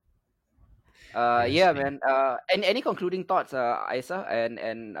 cool. Yeah, Interesting. man. Any concluding thoughts, Isa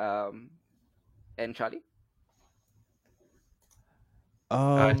and Charlie?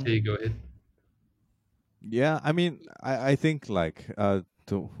 Um. So you go ahead. Yeah. I mean, I think like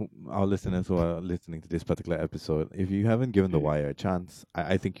to our listeners who are listening to this particular episode, if you haven't given The Mhm. Wire a chance,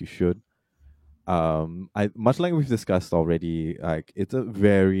 I think you should. I much like we've discussed already, like it's a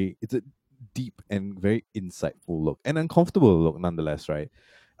deep and very insightful look, and uncomfortable look nonetheless, right?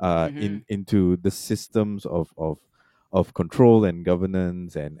 Mhm. Into the systems of control and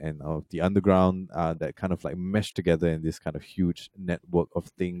governance and of the underground that kind of like mesh together in this kind of huge network of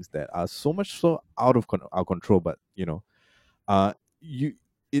things that are so much so out of our control, but uh you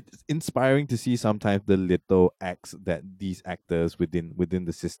it's inspiring to see sometimes the little acts that these actors within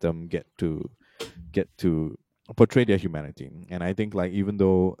the system get to portray their humanity. And I think like even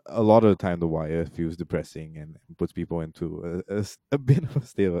though a lot of the time The Wire feels depressing and puts people into a bit of a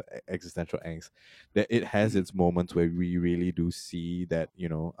state of existential angst, that it has Mhm. its moments where we really do see that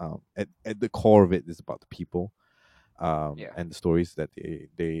at the core of it is about the people, Yeah. and the stories that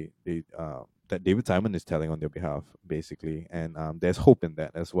they that David Simon is telling on their behalf, basically. And there's hope in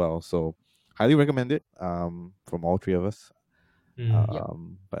that as well. So highly recommend it, from all three of us. Mm. Yep.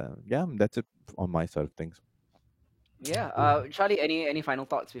 But yeah, that's it on my side of things. Yeah. Cool. Charlie, any final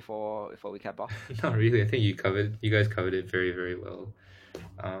thoughts before we cap off? Not really. I think you guys covered it very, very well.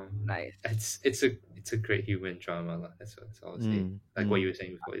 Nice. It's a great human drama, lah. That's all I'll say. Mm, Like what mm, you were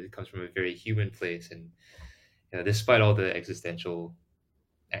saying before, it comes from a very human place, and despite all the existential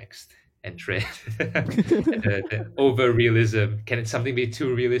angst, and trend and the over realism. Can something be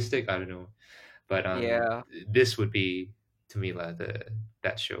too realistic? I don't know, but Yeah. this would be to me like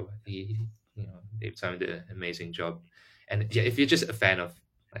that show. They've done an amazing job, and yeah, if you're just a fan of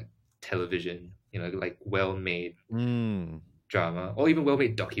like television, like well made Mm. drama or even well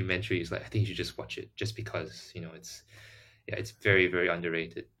made documentaries, like I think you should just watch it just because it's very very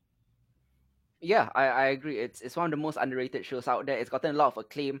underrated. Yeah, I agree. It's one of the most underrated shows out there. It's gotten a lot of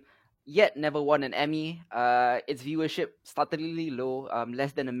acclaim, yet never won an Emmy. Its viewership startlingly low,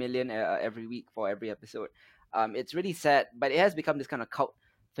 less than 1 million every week for every episode. It's really sad, but it has become this kind of cult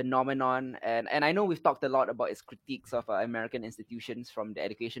phenomenon. And I know we've talked a lot about its critiques of American institutions, from the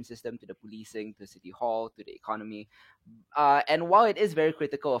education system to the policing to City Hall to the economy. And while it is very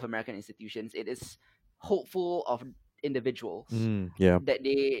critical of American institutions, it is hopeful of individuals Yeah. that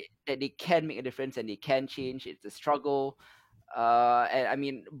they can make a difference and they can change. It's a struggle. And I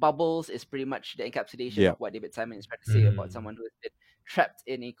mean, Bubbles is pretty much the encapsulation Yeah. of what David Simon is trying to say about someone who has been trapped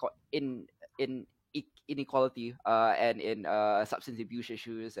in inequality and in substance abuse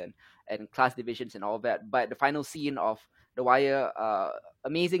issues and class divisions and all that. But the final scene of The Wire,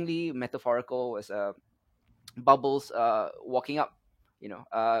 amazingly metaphorical, was Bubbles walking up,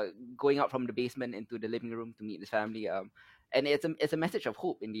 going out from the basement into the living room to meet his family. And it's a message of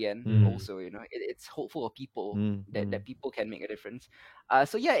hope in the end. Also, it's hopeful of people that people can make a difference.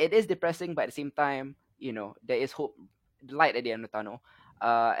 So yeah, it is depressing, but at the same time, there is hope, light at the end of the tunnel.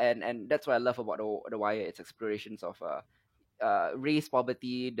 And that's what I love about the Wire. Its explorations of race,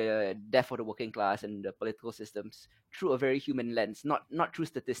 poverty, the death of the working class, and the political systems through a very human lens, not through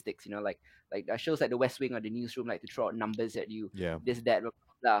statistics. Like shows like The West Wing or The Newsroom like to throw out numbers at you. Yeah. This, that, blah,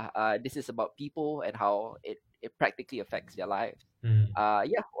 blah, blah. This is about people and how it practically affects their lives.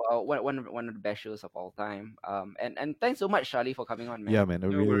 Yeah, well, one of the best shows of all time. And thanks so much, Charlie, for coming on, man. Yeah, man. I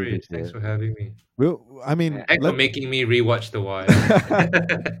No really worries. appreciate Thanks it. for having me. Well, I mean, Yeah. Thanks for let- making me rewatch The Wire.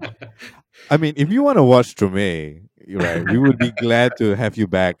 I mean, if you want to watch Treme, you're right, we would be glad to have you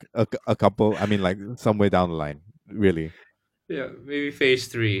back a couple. I mean, like somewhere down the line, really. Yeah, maybe phase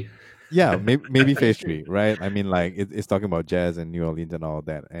 3. Yeah, maybe phase 3, right? I mean, like it's talking about jazz and New Orleans and all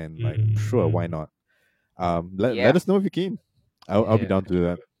that, and like sure, why not? Let Yeah. us know if you can. I'll be Yeah, down to do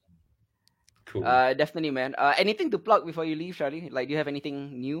that. Cool. Definitely, man. Anything to plug before you leave, Charlie? Like, do you have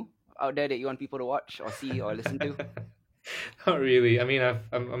anything new out there that you want people to watch or see or listen to? Not really. I mean,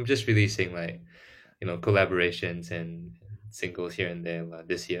 I'm just releasing like, collaborations and singles here and there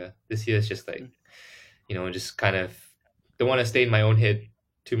this year. This year is just like, just kind of don't want to stay in my own head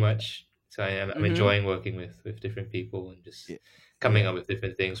too much. So I'm enjoying working with different people and just Yeah. coming up with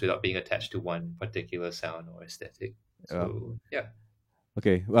different things without being attached to one particular sound or aesthetic. Yeah. So yeah.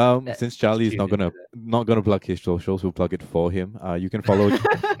 Okay. That- Since Charlie is tune into not gonna plug his socials, we'll plug it for him. You can follow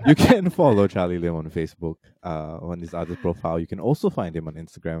you can follow Charlie Lim on Facebook. On his other profile, you can also find him on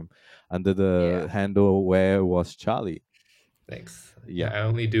Instagram under the handle Where Was Charlie. Thanks. Yeah. I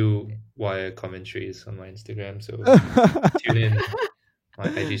only do Wire commentaries on my Instagram, so tune in my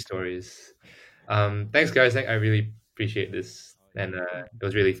IG stories. Thanks, guys. I really appreciate this, and it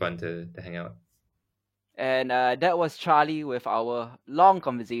was really fun to hang out. And that was Charlie with our long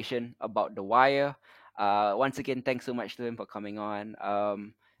conversation about The Wire. Once again, thanks so much to him for coming on.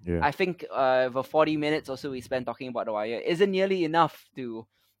 Yeah. I think the 40 minutes or so we spent talking about The Wire isn't nearly enough to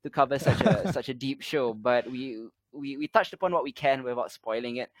cover such a deep show, but we touched upon what we can without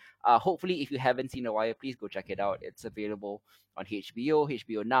spoiling it. Hopefully, if you haven't seen The Wire, please go check it out. It's available on HBO,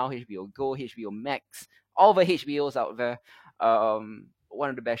 HBO Now, HBO Go, HBO Max, all the HBOs out there. One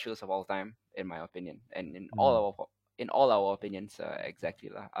of the best shows of all time, in my opinion, and in all our opinions, exactly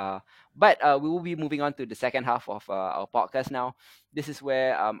lah. But we will be moving on to the second half of our podcast now. This is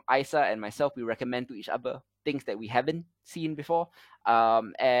where Isa and myself, we recommend to each other things that we haven't seen before.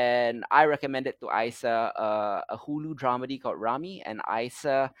 And I recommended to Isa a Hulu dramedy called Rami, and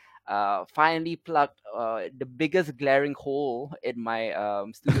Isa finally plugged the biggest glaring hole in my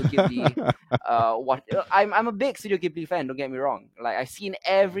Studio Ghibli. I'm a big Studio Ghibli fan. Don't get me wrong. Like, I've seen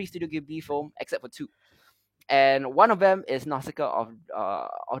every Studio Ghibli film except for 2. And one of them is Nausicaa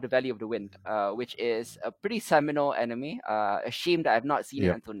of the Valley of the Wind, which is a pretty seminal anime. A shame that I've not seen it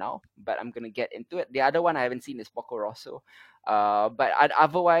Yep. until now, but I'm gonna get into it. The other one I haven't seen is Porco Rosso. But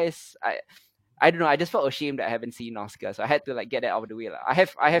otherwise, I don't know. I just felt ashamed that I haven't seen Nausicaa, so I had to like get it out of the way. I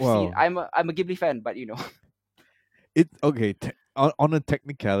have seen. Well- I'm a Ghibli fan, but It's okay. On a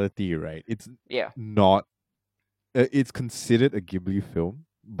technicality, right? It's yeah. not. It's considered a Ghibli film,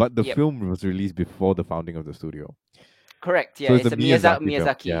 but the Yep. film was released before the founding of the studio. Correct. Yeah, So it's a it's a Miyazaki film.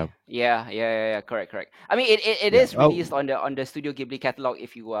 Miyazaki. Yeah. Yeah. Correct, correct. I mean, it Yeah. is Oh, released on the Studio Ghibli catalog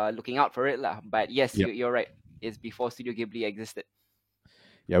if you are looking out for it, lah. But yes, yeah. you're right. It's before Studio Ghibli existed.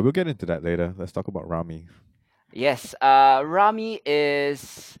 Yeah, we'll get into that later. Let's talk about Rami. Yes. Rami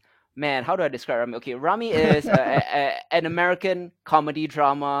is, man. How do I describe Rami? Okay, Rami is an American comedy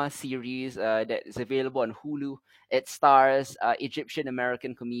drama series that is available on Hulu. It stars Egyptian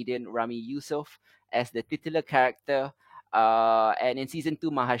American comedian Rami Youssef as the titular character. And in season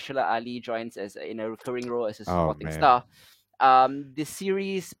two, Mahershala Ali joins as in a recurring role as a Oh supporting man. star. The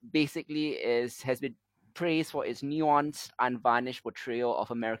series basically has been praised for its nuanced, unvarnished portrayal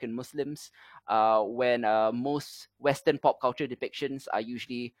of American Muslims, when most Western pop culture depictions are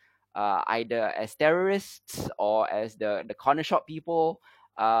usually either as terrorists or as the corner shop people.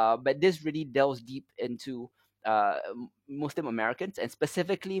 But this really delves deep into Muslim Americans and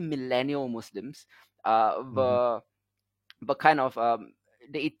specifically millennial Muslims. Hmm. The kind of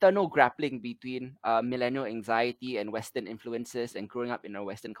the eternal grappling between millennial anxiety and Western influences and growing up in a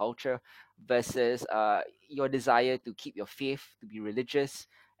Western culture versus your desire to keep your faith, to be religious,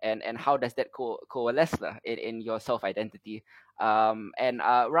 and how does that coalesce lah in your self identity. And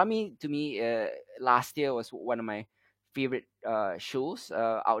Rami to me last year was one of my favorite shows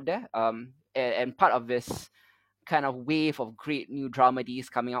out there. And part of this kind of wave of great new dramedies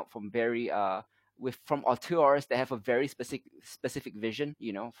coming out from very with from auteurs that have a very specific vision,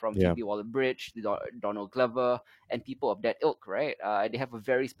 you know, from Yeah. Phoebe Waller-Bridge to Donald Glover and people of that ilk, right? They have a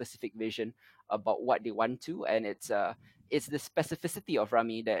very specific vision about what they want to, and it's the specificity of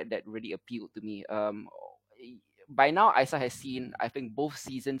Rami that really appealed to me. By now, Isa has seen, I think, both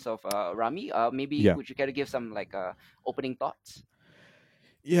seasons of Rami. Maybe Yeah. would you care to give some like opening thoughts?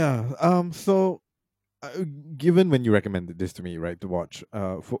 Yeah. Uh, given when you recommended this to me, right, to watch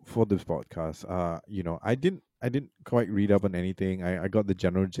for this podcast, I didn't quite read up on anything. I got the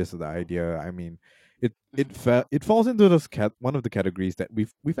general gist of the idea. I mean, it falls into one of the categories that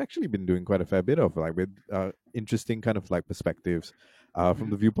we've actually been doing quite a fair bit of, like with interesting kind of like perspectives from Mm-hmm.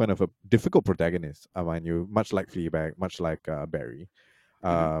 the viewpoint of a difficult protagonist, mind you, much like Fleabag, much like Barry.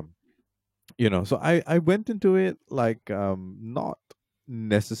 Mm-hmm. um so I went into it like not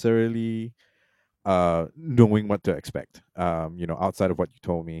necessarily knowing what to expect, outside of what you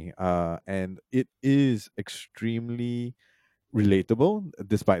told me, and it is extremely relatable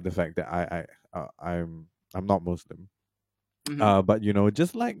despite the fact that I'm not Muslim. Mm-hmm. But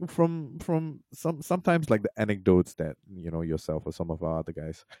just like from sometimes like the anecdotes that yourself or some of our other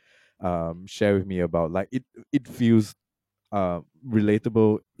guys share with me about, like it feels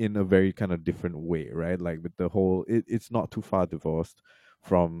relatable in a very kind of different way, right? Like with the whole, it's not too far divorced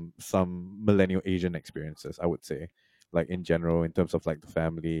from some millennial Asian experiences, I would say, like in general, in terms of like the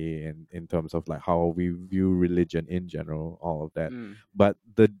family and in terms of like how we view religion in general, all of that. Mm. But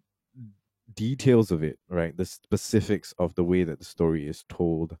the details of it, right? The specifics of the way that the story is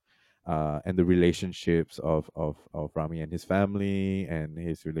told, and the relationships of Rami and his family, and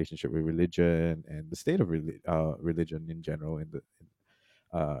his relationship with religion, and the state of religion in general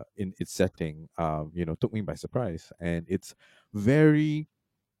in its setting, took me by surprise. And it's very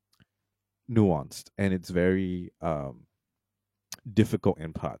nuanced, and it's very difficult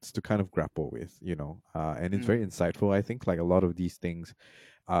in parts to kind of grapple with, and it's Mm. very insightful. I think like a lot of these things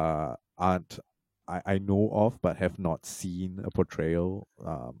aren't I know of, but have not seen a portrayal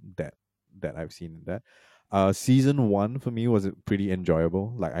that I've seen in that. Season one for me was pretty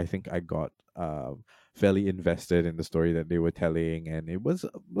enjoyable. Like I think I got fairly invested in the story that they were telling, and it was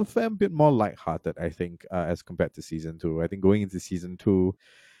a fair bit more lighthearted, I think, as compared to season two. I think going into season two,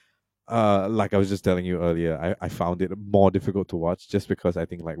 like I was just telling you earlier, I found it more difficult to watch just because I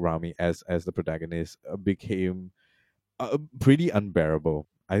think like Rami as the protagonist became pretty unbearable.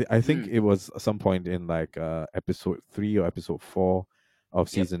 I think Mm. it was some point in like episode 3 or episode 4 of Yep.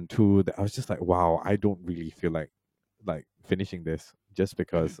 season 2 that I was just like, wow, I don't really feel like finishing this, just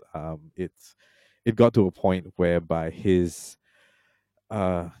Mm-hmm. because it got to a point whereby his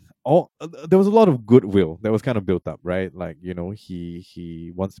uh there was a lot of goodwill that was kind of built up, right? Like,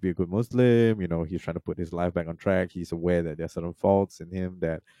 he wants to be a good Muslim, he's trying to put his life back on track. He's aware that there are certain faults in him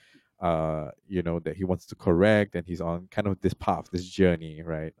that that he wants to correct, and he's on kind of this path, this journey,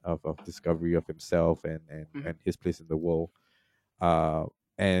 right, of discovery of himself Mm-hmm. and his place in the world. uh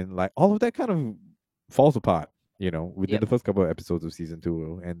and like all of that kind of falls apart, within Yep. the first couple of episodes of season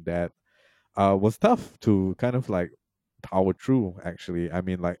 2, and that was tough to kind of like power through, actually. I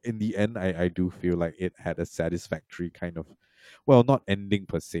mean, like in the end, I do feel like it had a satisfactory kind of, well, not ending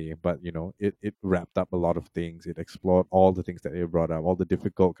per se, but it wrapped up a lot of things. It explored all the things that it brought up, all the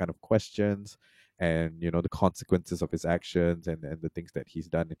difficult kind of questions, and the consequences of his actions, and the things that he's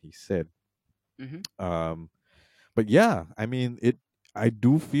done and he said. Mm-hmm. um but yeah, I mean, I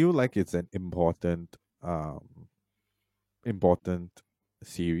do feel like it's an important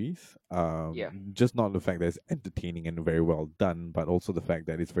series. Yeah. Just not the fact that it's entertaining and very well done, but also the fact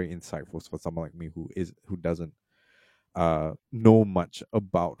that it's very insightful for someone like me who doesn't know much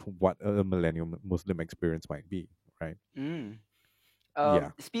about what a millennial Muslim experience might be, right? Mm.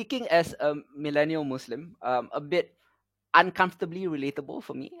 Yeah. Speaking as a millennial Muslim, a bit uncomfortably relatable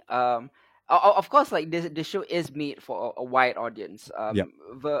for me. Of course, like this show is made for a wide audience. Yep.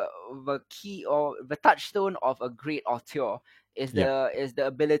 The key or the touchstone of a great auteur Yep. is the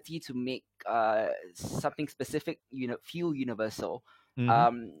ability to make something specific, feel universal.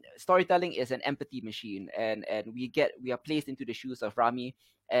 Mm-hmm. Storytelling is an empathy machine, and we are placed into the shoes of Rami,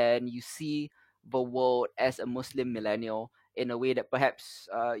 and you see the world as a Muslim millennial in a way that perhaps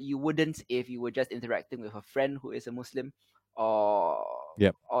you wouldn't if you were just interacting with a friend who is a Muslim, or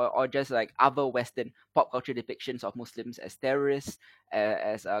Yep. or just like other Western pop culture depictions of Muslims as terrorists,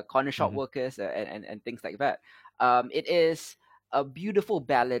 as corner shop Mm-hmm. workers, and things like that. It is a beautiful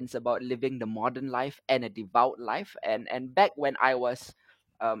balance about living the modern life and a devout life. And back when I was,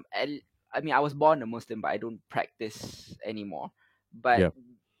 I mean, I was born a Muslim, but I don't practice anymore. But Yep.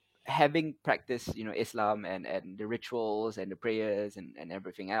 having practiced Islam and the rituals and the prayers and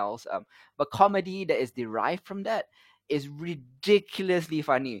everything else, but comedy that is derived from that is ridiculously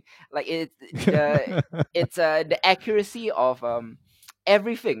funny. Like it's the accuracy of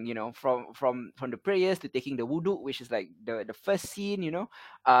everything, from the prayers to taking the wudu, which is like the first scene, Yeah.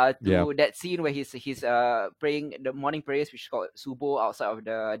 to that scene where he's praying the morning prayers, which is called subuh, outside of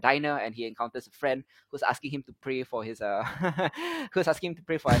the diner, and he encounters a friend who's asking him to pray for his who's asking him to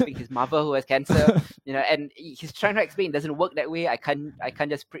pray for, I think, his mother who has cancer, and he's trying to explain it doesn't work that way. I can't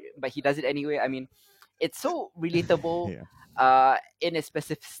just pray, but he does it anyway. I mean, it's so relatable Yeah. in its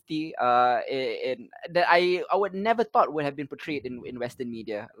specificity, in that I would never thought would have been portrayed in Western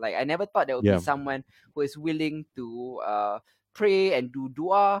media. Like, I never thought there would be Yeah. someone who is willing to pray and do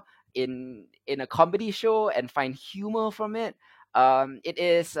dua in a comedy show and find humor from it. It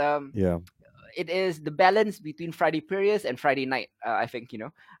is Yeah. it is the balance between Friday prayers and Friday night. I think,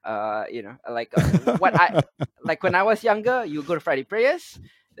 like what I like when I was younger. You go to Friday prayers.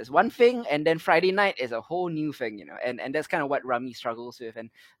 There's one thing, and then Friday night is a whole new thing, and that's kind of what Rami struggles with,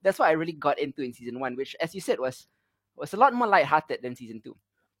 and that's what I really got into in season one, which, as you said, was a lot more lighthearted than season two.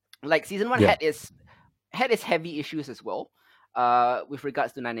 Like, season one Yeah. had its heavy issues as well, with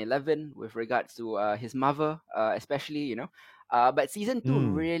regards to 9/11, with regards to his mother, especially, but season two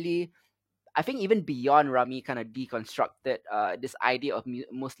Mm. really, I think, even beyond Rami, kind of deconstructed this idea of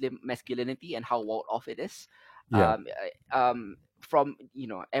Muslim masculinity and how walled off it is. Yeah. From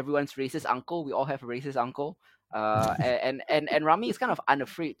everyone's racist uncle, we all have a racist uncle, and Rami is kind of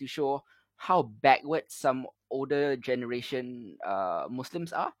unafraid to show how backward some older generation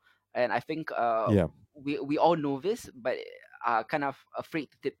Muslims are, and I think Yeah. we all know this, but are kind of afraid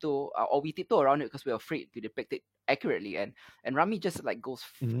to tiptoe, or we tiptoe around it because we're afraid to depict it accurately, and Rami just like goes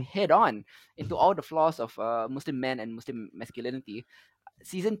Mhm. head on into all the flaws of Muslim men and Muslim masculinity.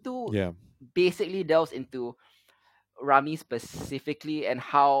 Season two Yeah. basically delves into Rami specifically, and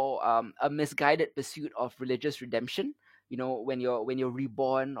how a misguided pursuit of religious redemption, when you're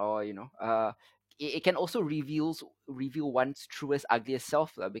reborn, or it can also reveal one's truest, ugliest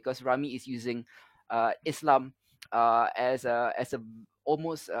self, because Rami is using Islam as a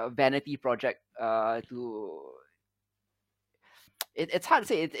almost vanity project, to it's hard to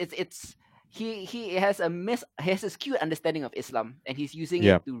say. It's he has he has a skewed understanding of Islam, and he's using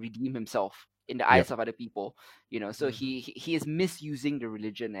Yeah. it to redeem himself in the Yep. eyes of other people. So Mhm. he is misusing the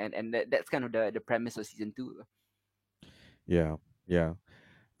religion, and that's kind of the premise of season two. Yeah. Yeah.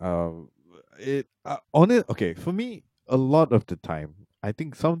 Um, it on it. Okay, for me, a lot of the time, I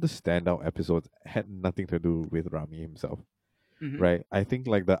think some of the standout episodes had nothing to do with Rami himself, Mm-hmm. right? I think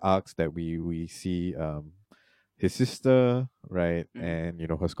like the arcs that we see, his sister, right, Mm-hmm.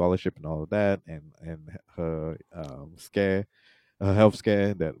 and her scholarship and all of that, and her scare, her health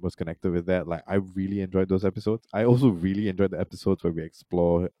scare that was connected with that. Like, I really enjoyed those episodes. I also really enjoyed the episodes where we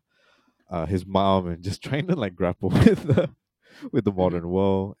explore his mom and just trying to like grapple with the Mm-hmm. modern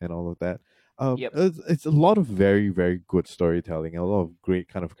world and all of that. Yep. It's a lot of very, very good storytelling and a lot of great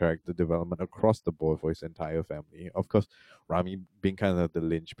kind of character development across the board for his entire family. Of course, Rami being kind of the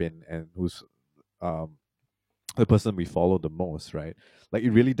linchpin and who's um the person we follow the most, right? Like,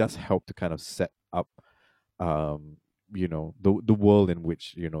 it really does help to kind of set up um the world in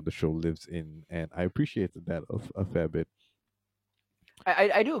which the show lives in, and I appreciated that a fair bit.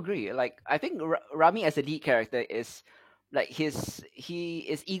 I do agree. Like I think Rami as a lead character is like he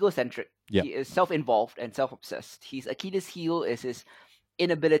is egocentric. Yeah. He is self-involved and self-obsessed. His Achilles heel is his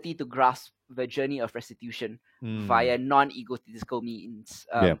inability to grasp the journey of restitution Mm. via non-egotistical means.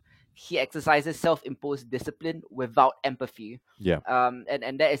 Yeah. He exercises self-imposed discipline without empathy, Yeah.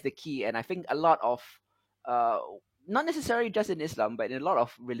 and that is the key. And I think a lot of uh, not necessarily just in Islam, but in a lot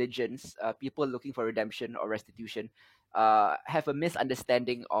of religions, people looking for redemption or restitution have a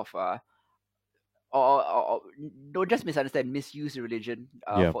misunderstanding of or don't just misunderstand, misuse religion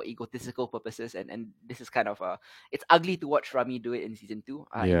Yeah. for egotistical purposes, and this is kind of it's ugly to watch Rami do it in season 2,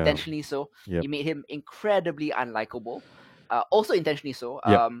 Yeah. intentionally so. Yep. He made him incredibly unlikable, also intentionally so.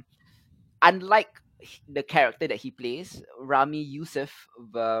 Yep. Unlike the character that he plays, Rami Youssef,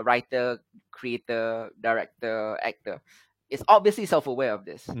 the writer, creator, director, actor, is obviously self-aware of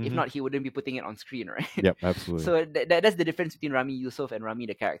this. If Mhm. not, he wouldn't be putting it on screen, right? Yep. Absolutely. So that's the difference between Rami Youssef and Rami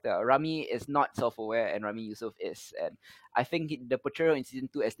the character. Rami is not self-aware, and Rami Youssef is. And I think the portrayal in season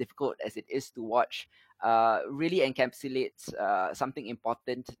 2, as difficult as it is to watch, really encapsulates something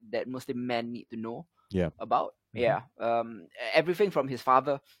important that Muslim men need to know Yeah. about. Mhm. Yeah, everything from his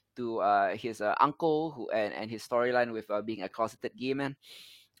father to his uncle, who and his storyline with being a closeted gay man.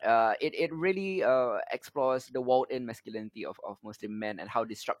 It really explores the walled-in masculinity of Muslim men and how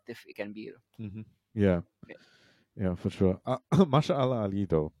destructive it can be. Mhm. Yeah. Yeah. Yeah. For sure. Masha Allah Ali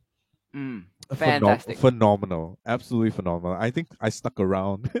though. Fantastic. Phenomenal, absolutely phenomenal. I think I stuck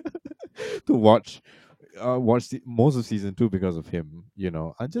around to watch most of season 2 because of him.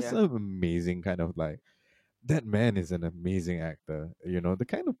 Just Yeah. an amazing kind of like that man is an amazing actor. The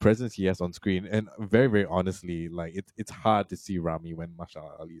kind of presence he has on screen, and very very honestly, like it's hard to see Rami when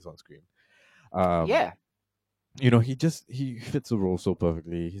Mashallah Ali is on screen. Um, Yeah. he fits the role so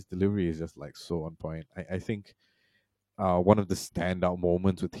perfectly. His delivery is just like so on point. I think one of the standout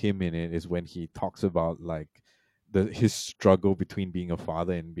moments with him in it is when he talks about like his struggle between being a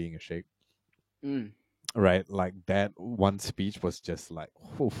father and being a sheikh. Mm. Right, like that one speech was just like,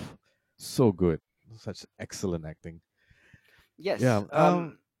 oof, so good, such excellent acting. Yes. Yeah.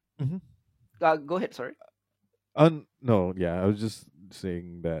 Mhm. Go ahead. Sorry. No, yeah, I was just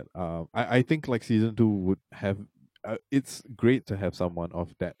saying that I think like season 2 would have it's great to have someone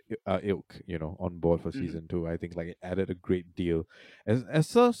of that ilk, on board for Mhm. season 2. I think like it added a great deal as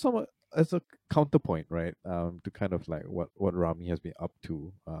a somewhat as a counterpoint, right? To kind of like what Rami has been up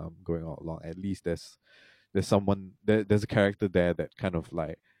to going all along. At least there's someone there's a character there that kind of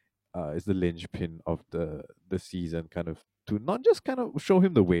like is the linchpin of the season, kind of to not just kind of show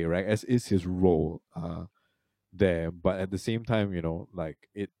him the way, right? As is his role there, but at the same time, like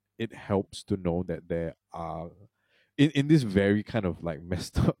it helps to know that there are in this very kind of like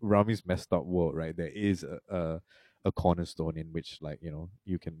messed up Rami's messed up world, right? There is a cornerstone in which like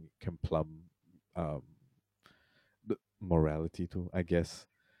you can plumb um the morality to, I guess.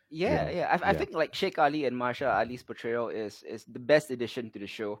 Yeah, yeah. I Yeah. think like Sheikh Ali and Marsha Ali's portrayal is the best addition to the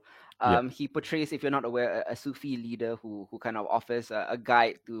show. Yep. He portrays, if you're not aware, a Sufi leader who kind of offers a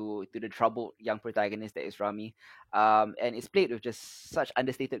guide to the troubled young protagonist that is Rami. And it's played with just such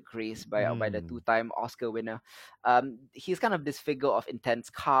understated grace by the Mm. two-time Oscar winner. He's kind of this figure of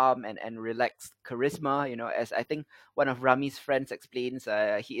intense calm and relaxed charisma. As I think one of Rami's friends explains,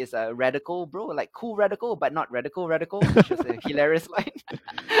 he is a radical bro, like cool radical, but not radical, which is a hilarious line.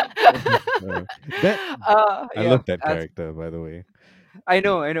 That I Yeah. love that character, by the way. I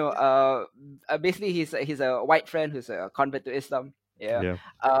know, I know. Basically, he's a white friend who's a convert to Islam. Yeah.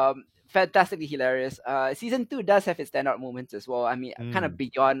 Yeah. Fantastically hilarious. Season 2 does have its standout moments as well. I mean, kind of Mm.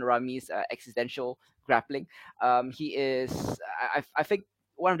 beyond Rami's existential grappling. He is. I think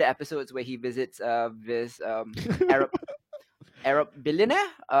one of the episodes where he visits this Arab billionaire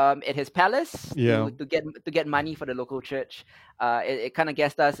at his palace Yeah. to get money for the local church. It kind of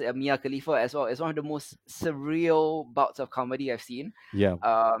guest us Mia Khalifa as well. It's one of the most surreal bouts of comedy I've seen. Yeah.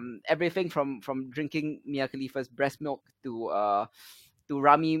 Everything from drinking Mia Khalifa's breast milk to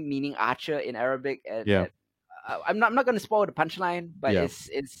Rami, meaning archer in Arabic. Yeah. I'm not going to spoil the punchline, but Yeah.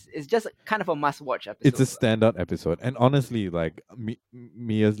 it's just kind of a must watch episode. It's a standout episode, and honestly, like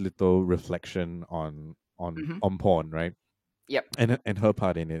Mia's little reflection on porn, right? Yep. And her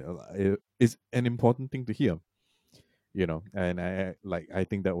part in it is an important thing to hear, and I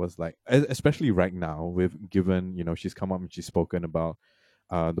think that was like especially right now, with given she's come up and she's spoken about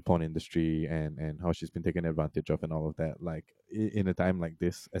the porn industry and how she's been taken advantage of and all of that, like in a time like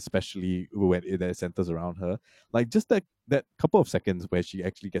this, especially when it centers around her, like just that couple of seconds where she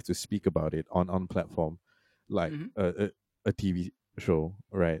actually gets to speak about it on platform like Mhm. a TV show,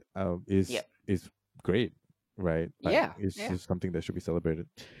 right? Is Yep. is great. right? Like Yeah, it's yeah. just something that should be celebrated.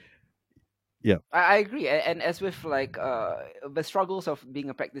 Yeah, I agree, and as with like the struggles of being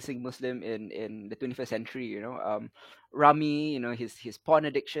a practicing Muslim in the 21st century, Rami, his porn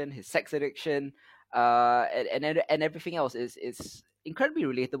addiction, his sex addiction, and everything else is incredibly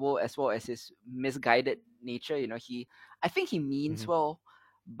relatable, as well as his misguided nature. I think he means hmm well,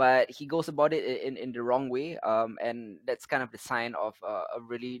 but he goes about it in the wrong way, and that's kind of the sign of a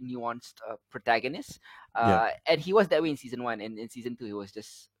really nuanced protagonist. yeah, And he was that way in season one, and in season two he was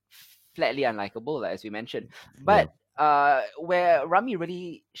just flatly unlikable, like, as we mentioned. yeah, But where Rami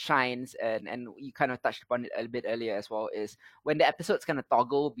really shines, and you kind of touched upon it a bit earlier as well, is when the episodes kind of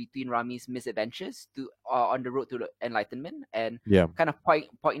toggle between Rami's misadventures to on the road to the enlightenment, and yeah, kind of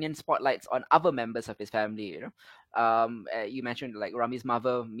poignant spotlights on other members of his family. You mentioned like Rami's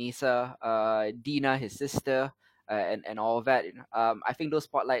mother, Misa, Dina, his sister, and all of that. I think those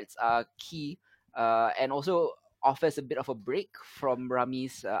spotlights are key, and also offers a bit of a break from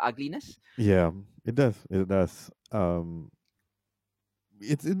Rami's ugliness. yeah. It does. It does. I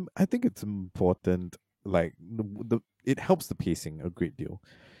think it's important. Like it helps the pacing a great deal.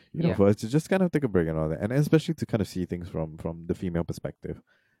 Yeah. For us to just kind of take a break and all that, and especially to kind of see things from the female perspective.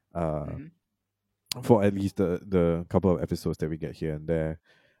 Uh, hmm for at least the couple of episodes that we get here and there.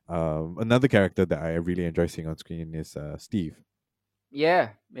 Another character that I really enjoy seeing on screen is Steve,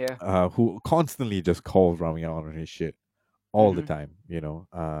 Yeah. Yeah. who constantly just calls Rami out on his shit all the hmm time,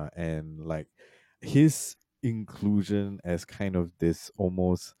 and like his inclusion as kind of this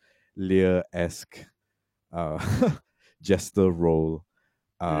almost Lear esque uh, jester role,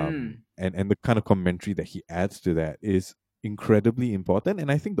 Mm. and the kind of commentary that he adds to that is incredibly important.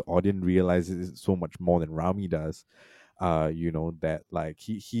 And I think the audience realizes it so much more than Rami does. That like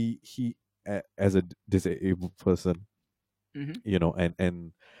as a disabled person, hmm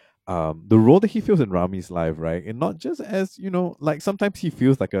and the role that he feels in Rami's life, right? And not just as, like sometimes he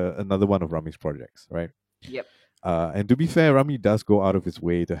feels like another one of Rami's projects, right? Yep. And to be fair, Rami does go out of his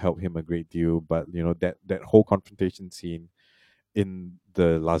way to help him a great deal, but that whole confrontation scene in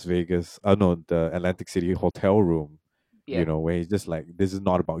the Las Vegas, no, the Atlantic City hotel room, Yeah. where he's just like, this is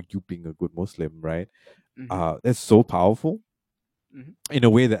not about you being a good Muslim, right? hmm It's so powerful hmm in a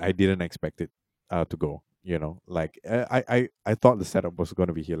way that I didn't expect it to go. Like I thought the setup was going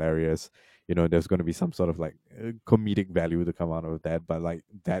to be hilarious. There's going to be some sort of like comedic value to come out of that, but like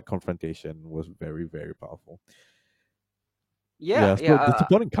that confrontation was very, very powerful. Yeah. Yeah, Yeah. so the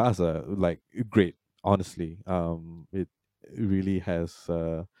supporting cast are like great. Honestly, it really has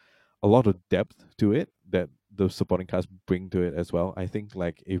a lot of depth to it that the supporting cast bring to it as well. I think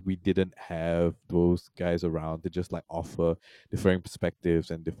like if we didn't have those guys around to just like offer differing perspectives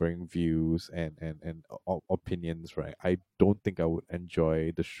and differing views and opinions, right? I don't think I would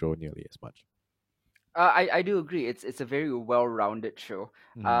enjoy the show nearly as much. I do agree. It's a very well-rounded show.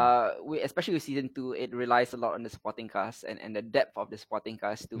 Mm. Especially with season two, it relies a lot on the supporting cast and the depth of the supporting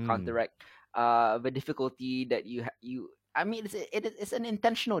cast to Mm. counteract the difficulty that you. I mean, it's an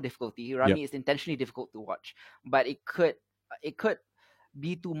intentional difficulty. Yep. Rami is intentionally difficult to watch, but it could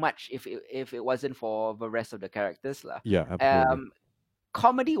be too much if it wasn't for the rest of the characters lah. Yeah, absolutely. Um,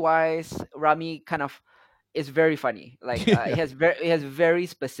 Comedy wise, Rami kind of is very funny. Like Yeah. he has very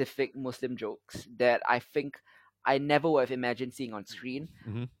specific Muslim jokes that I think I never would have imagined seeing on screen.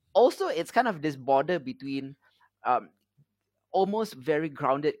 hmm Also, it's kind of this border between um, almost very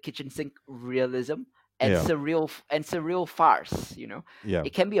grounded kitchen sink realism and Yeah. surreal farce. Yeah.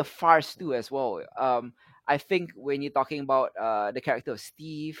 It can be a farce too as well. I think when you're talking about the character of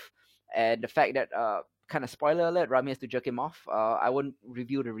Steve and the fact that kind of spoiler alert, Rami has to jerk him off. I won't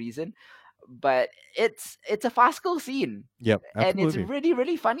reveal the reason, but it's a farcical scene, Yep. and it's Absolutely. really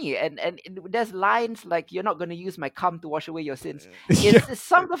really funny, there's lines like, "You're not going to use my cum to wash away your sins." Yeah. It's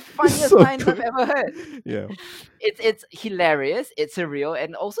some of the It's funniest so lines I've good. ever heard. Yeah. It's hilarious, it's surreal,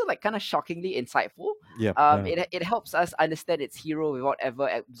 and also like kind of shockingly insightful. Yep. It helps us understand its hero without ever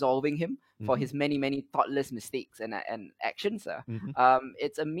absolving him for hmm his many many thoughtless mistakes and actions. hmm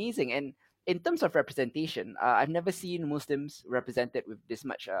It's amazing, and in terms of representation, I've never seen Muslims represented with this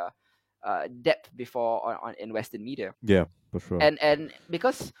much depth before in Western media, Yeah, for sure. and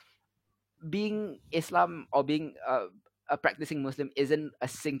because being Islam or being a practicing Muslim isn't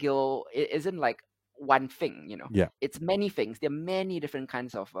like one thing. Yeah. It's many things. There are many different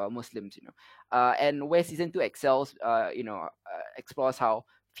kinds of Muslims. And where season two excels, explores how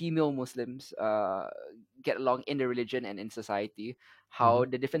female Muslims get along in the religion and in society, hmm how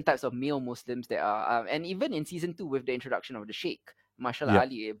the different types of male Muslims there are, and even in season two with the introduction of the Sheikh Marshall Yep.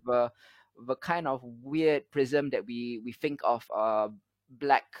 Ali, the kind of weird prism that we think of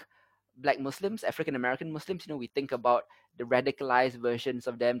black black Muslims, African American Muslims. We think about the radicalized versions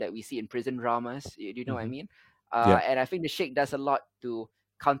of them that we see in prison dramas. Do you know what I Mm-hmm. mean? Yeah. And I think the Sheikh does a lot to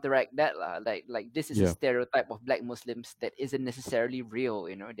counteract that lah. Like this is a Yeah. stereotype of black Muslims that isn't necessarily real.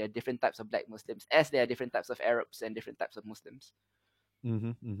 There are different types of black Muslims, as there are different types of Arabs and different types of Muslims.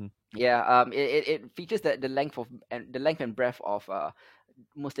 Mm-hmm. Mm-hmm. Yeah, it features the length of and the length and breadth of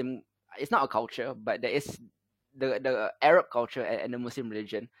Muslim. It's not a culture, but there is the Arab culture and the Muslim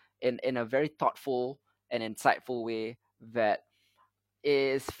religion in a very thoughtful and insightful way that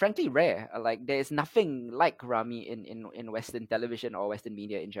is frankly rare. Like there is nothing like Rami in Western television or Western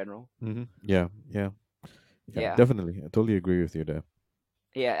media in general. Mm-hmm. Yeah. Yeah. Yeah. Yeah. Definitely. I totally agree with you there.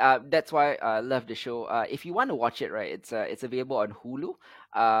 Yeah, that's why I love the show. If you want to watch it, right, it's available on Hulu.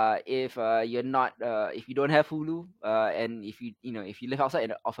 If you're not, if you don't have Hulu, and if you live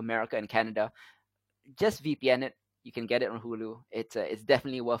outside of America and Canada, just VPN it. You can get it on Hulu. It's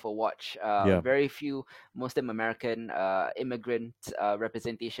definitely worth a watch. Yeah. Very few Muslim American immigrant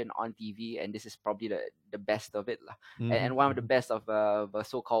representation on TV, and this is probably the best of it, lah. And one of the Mm-hmm. best of the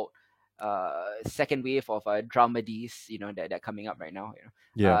so-called second wave of dramedies, that are coming up right now.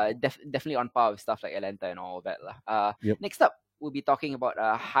 Yeah. Definitely on par with stuff like Atlanta and all of that, lah. Yep. Next up, we'll be talking about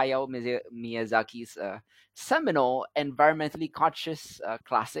Hayao Miyazaki's seminal environmentally conscious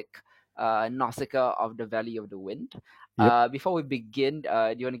classic, Nausicaa of the Valley of the Wind. Yep. Before we begin,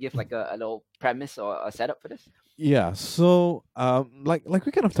 do you want to give like a little premise or a setup for this? Yeah. So, like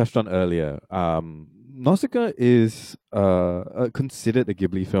we kind of touched on earlier, Nausicaa is considered a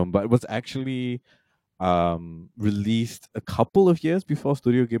Ghibli film, but it was actually released a couple of years before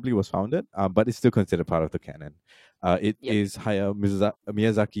Studio Ghibli was founded, but it's still considered part of the canon. It Yep. is Hayao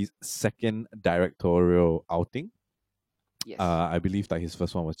Miyazaki's second directorial outing. Yes. I believe that his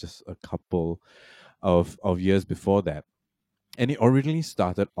first one was just a couple of years before that. And it originally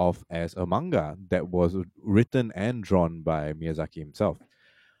started off as a manga that was written and drawn by Miyazaki himself.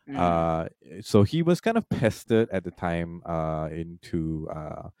 So he was kind of pestered at the time into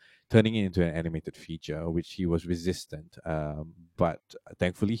turning it into an animated feature, which he was resistant. But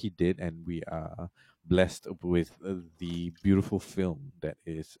thankfully he did, and we are blessed with the beautiful film that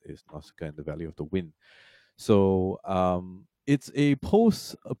is Nausicaa and the Valley of the Wind. So it's a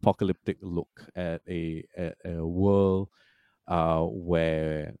post-apocalyptic look at a world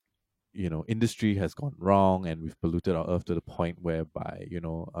where industry has gone wrong and we've polluted our earth to the point whereby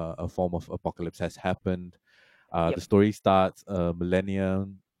a form of apocalypse has happened. Yep. The story starts a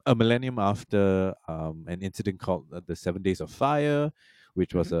millennium after an incident called the 7 Days of Fire,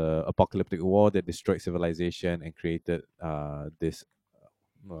 which was a apocalyptic war that destroyed civilization and created this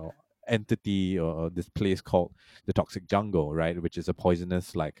entity or this place called the Toxic Jungle, right? Which is a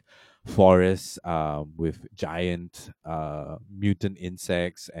poisonous forest with giant mutant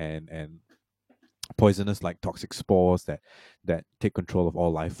insects and poisonous toxic spores that take control of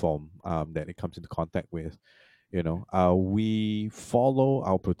all life form that it comes into contact with. We follow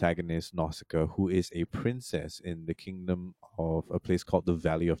our protagonist Nausicaa, who is a princess in the kingdom of a place called the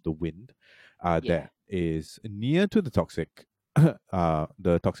Valley of the Wind, that is near to the toxic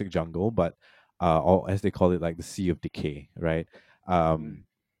jungle, but or as they call it, like the Sea of Decay, right?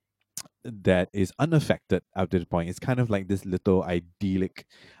 That is unaffected up to the point. It's kind of like this little idyllic,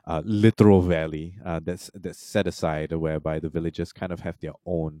 literal valley that's set aside, whereby the villagers kind of have their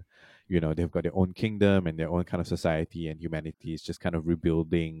own, they've got their own kingdom and their own kind of society, and humanity is just kind of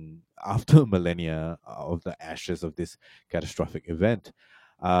rebuilding after millennia of the ashes of this catastrophic event.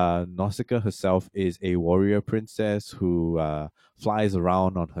 Nausicaa herself is a warrior princess who flies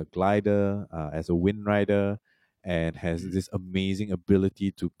around on her glider as a wind rider, and has this amazing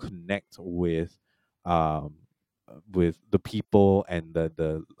ability to connect with the people and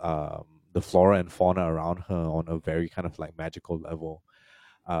the flora and fauna around her on a very kind of magical level.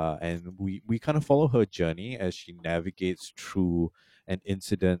 And we kind of follow her journey as she navigates through an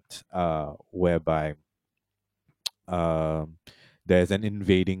incident whereby there's an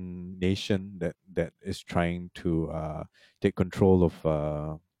invading nation that is trying to take control of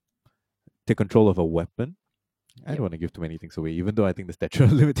a weapon. I don't want to give too many things away, even though I think the statute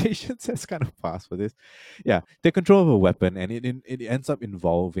of limitations has kind of passed for this. Yeah, take control of a weapon, and it ends up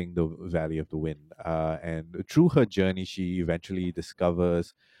involving the Valley of the Wind. And through her journey, she eventually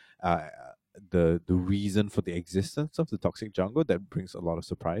discovers the reason for the existence of the toxic jungle that brings a lot of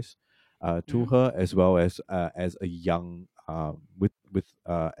surprise to her, as well as a young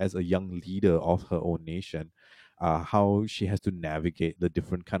as a young leader of her own nation, how she has to navigate the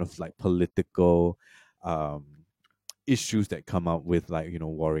different kind of political issues that come up with, like,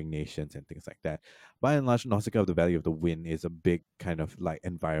 warring nations and things like that. By and large, Nausicaa of the Valley of the Wind is a big kind of like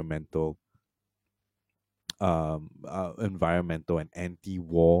environmental and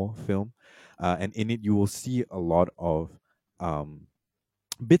anti-war film, and in it you will see a lot of um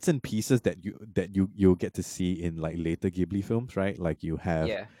bits and pieces that you'll get to see in like later Ghibli films, right? Like you have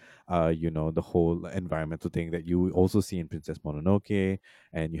Yeah. the whole environmental thing that you also see in Princess Mononoke,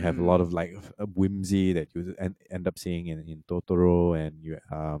 and you have a lot Mm. of like whimsy that you end up seeing in Totoro, and you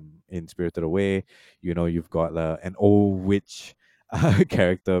in Spirited Away. You've got an old witch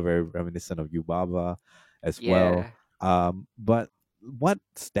character, very reminiscent of Yubaba as well. Yeah. But what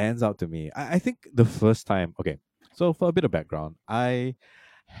stands out to me, I think the first time, okay, so for a bit of background, I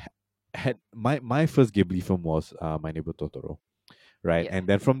had my first Ghibli film was My Neighbor Totoro, right? Yeah. And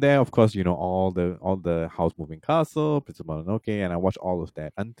then from there, of course, all the House Moving Castle, Princess Mononoke, and I watched all of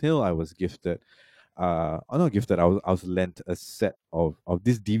that until I was gifted. Not gifted. I was lent a set of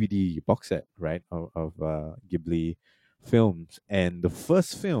this DVD box set, right, of Ghibli films, and the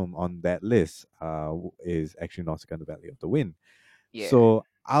first film on that list is actually Nausicaa and the Valley of the Wind. Yeah. So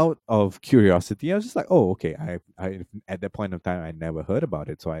out of curiosity, I was just like, oh, okay. I at that point of time I never heard about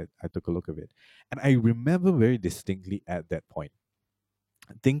it, so I took a look of it, and I remember very distinctly at that point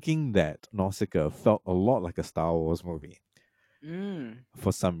thinking that Nausicaa felt a lot like a Star Wars movie Mm.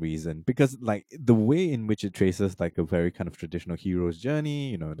 for some reason, because like the way in which it traces like a very kind of traditional hero's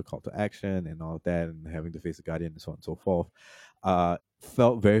journey, the call to action and all of that, and having to face the guardian and so on and so forth,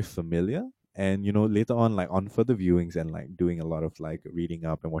 felt very familiar. And later on, like on further viewings and like doing a lot of like reading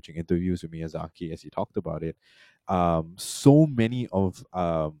up and watching interviews with Miyazaki as he talked about it, so many of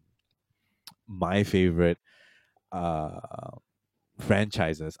my favorite uh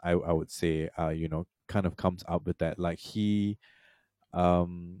franchises, I would say, kind of comes up with that. Like he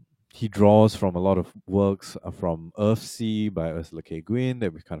draws from a lot of works from Earthsea by Ursula K. Guin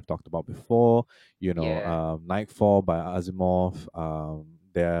that we kind of talked about before. Yeah. Nightfall by Asimov.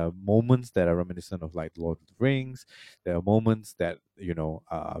 There are moments that are reminiscent of like Lord of the Rings. There are moments that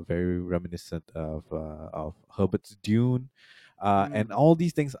are very reminiscent of Herbert's Dune, and Mm. all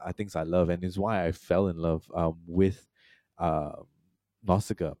these things are things I love, and is why I fell in love with uh,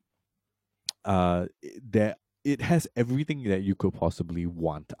 Nausicaa. There it has everything that you could possibly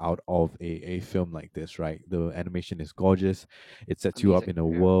want out of a film like this, right? The animation is gorgeous. It sets you up Amazing. in a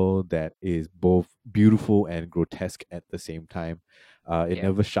Yeah. world that is both beautiful and grotesque at the same time. It Yeah.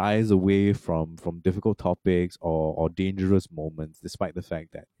 never shies away from difficult topics or dangerous moments, despite the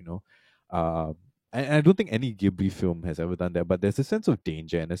fact that um, and I don't think any Ghibli film has ever done that. But there's a sense of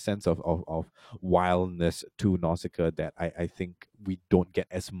danger and a sense of wildness to Nausicaa that I think we don't get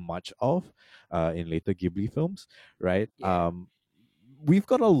as much of in later Ghibli films, right? Yeah. We've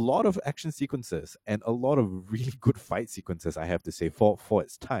got a lot of action sequences and a lot of really good fight sequences, I have to say, for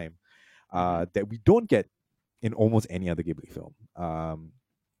its time, Mm-hmm. that we don't get in almost any other Ghibli film.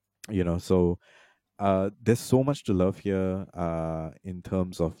 So there's so much to love here in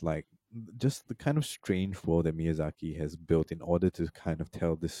terms of like just the kind of strange world that Miyazaki has built in order to kind of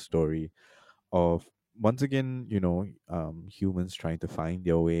tell this story of, once again, humans trying to find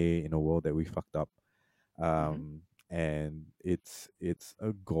their way in a world that we fucked up. Mm-hmm. And it's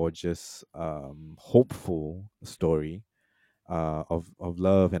a gorgeous, hopeful story of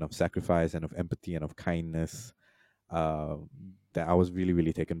love and of sacrifice and of empathy and of kindness, um, that I was really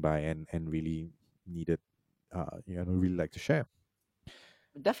really taken by and really needed, really like to share.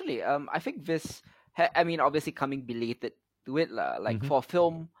 Definitely. I think this. I mean, obviously, coming belated to it, lah. Like Mm-hmm. for a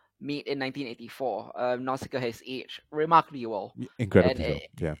film made in 1984, Nausicaa has aged remarkably well, and Incredibly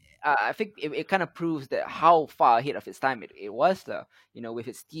so. Yeah. I think it kind of proves that how far ahead of its time it was. With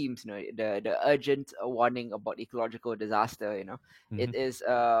its themes, the urgent warning about ecological disaster. Mm-hmm. It is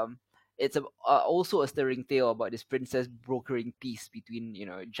it's also a stirring tale about this princess brokering peace between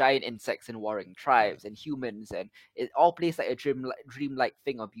giant insects and warring tribes and humans, and it all plays like a dreamlike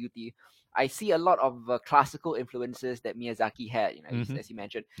thing of beauty. I see a lot of classical influences that Miyazaki had, Mm-hmm. as you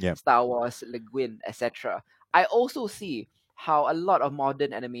mentioned, Yeah. Star Wars, Le Guin, etc. I also see how a lot of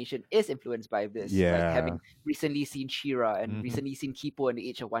modern animation is influenced by this, like Yeah. having recently seen Shira and Mm-hmm. recently seen Kipo and the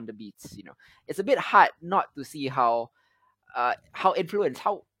Age of Wonder Beats. It's a bit hard not to see how influenced,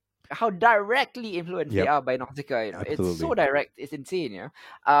 how directly influenced they Yep. are by Nausicaa. It's so Absolutely. direct, it's insane.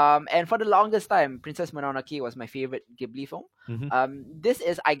 And for the longest time, Princess Mononoke was my favorite Ghibli film. Mm-hmm. This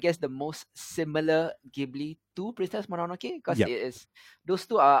is, I guess, the most similar Ghibli to Princess Mononoke, because Yep. it is those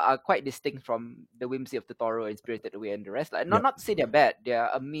two are quite distinct from the whimsy of Totoro and Spirited Away and the rest. Like, Yep. not to say they're bad, they're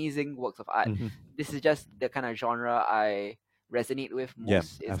amazing works of art. Mm-hmm. This is just the kind of genre I resonate with Yeah.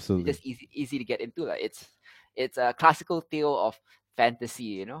 most. It's Absolutely. just easy to get into. Like, it's a classical tale of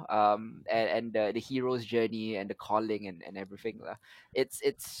fantasy, and the hero's journey and the calling and everything lah. It's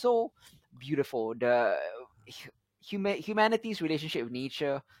so beautiful. The humanity's relationship with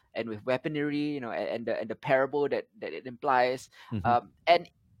nature and with weaponry, and the parable that it implies, Mhm. and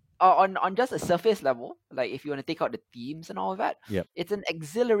on just a surface level, like if you want to take out the themes and all of that, Yep. it's an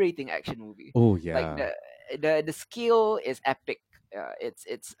exhilarating action movie. Oh Like yeah. the scale is epic.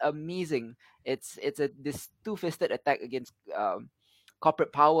 It's amazing. It's this two-fisted attack against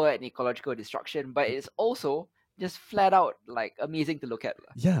corporate power and ecological destruction, but it's also just flat out like amazing to look at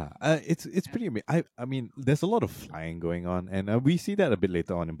lah. Yeah, it's pretty amazing. I mean, there's a lot of flying going on, and we see that a bit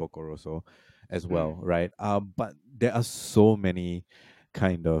later on in Bokoroso as Mm. well, right? But there are so many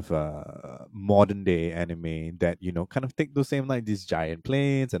kind of modern day anime that kind of take those same like these giant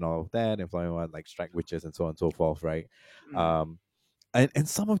planes and all of that, and flying around like strike witches and so on and so forth, right? Mm. Um, and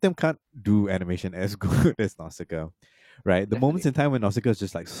some of them can't do animation as good as Nausicaa, right? The moments Definitely. in time when Nausicaa is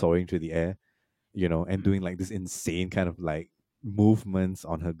just like soaring through the air, and Mm. doing like this insane kind of like movements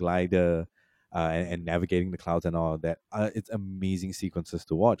on her glider, and navigating the clouds and all of that. It's amazing sequences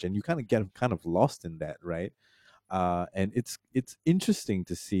to watch, and you kind of get kind of lost in that, right? And it's interesting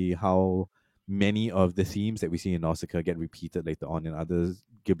to see how many of the themes that we see in Nausicaa get repeated later on in other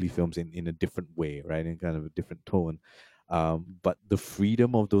Ghibli films in a different way, right? In kind of a different tone. But the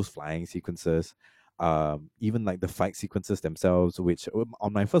freedom of those flying sequences, even like the fight sequences themselves, which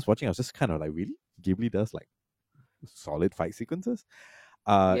on my first watching, I was just kind of like, really? Ghibli does like solid fight sequences?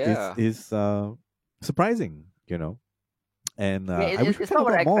 Is Yeah. surprising, and Yeah, I wish we it's kind not of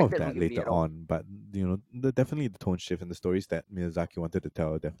what I got more of expected from that Ghibli later at all. on. But definitely the tone shift and the stories that Miyazaki wanted to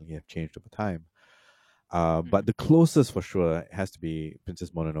tell definitely have changed over time. But Mm. the closest for sure has to be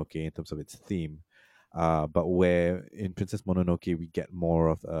Princess Mononoke in terms of its theme. But where in Princess Mononoke we get more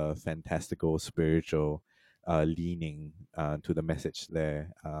of a fantastical, spiritual leaning to the message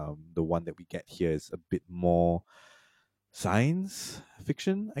there. The one that we get here is a bit more science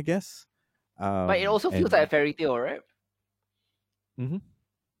fiction, I guess. But it also feels like a And fairy tale, right? Mhm.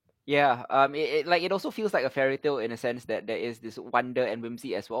 Yeah, it also feels like a fairy tale in a sense that there is this wonder and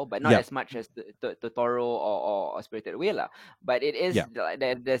whimsy as well, but not Yeah, as much as the Totoro or Spirited Away lah. But it is yeah.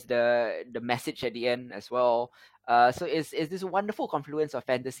 there's the message at the end as well. So it's this wonderful confluence of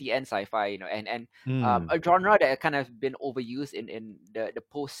fantasy and sci-fi, and Mm. a genre that kind of been overused in the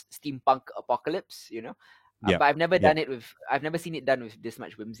post steampunk apocalypse, Yep. but Yep. I've never seen it done with this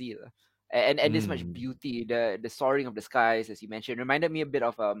much whimsy lah. And this much Mm. beauty, the soaring of the skies, as you mentioned, reminded me a bit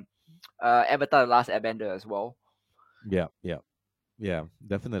of Avatar: The Last Airbender as well. Yeah, yeah, yeah,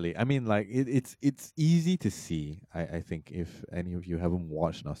 definitely. I mean, like it's easy to see. I think if any of you haven't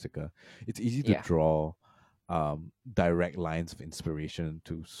watched Nausicaa, it's easy to Yeah, draw direct lines of inspiration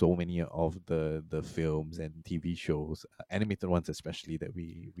to so many of the films and TV shows, animated ones especially, that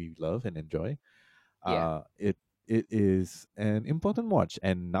we love and enjoy. yeah. It is an important watch,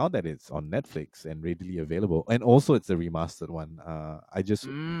 and now that it's on Netflix and readily available, and also it's a remastered one. I just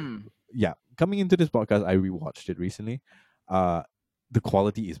Mm. Yeah, coming into this podcast, I rewatched it recently. Uh, the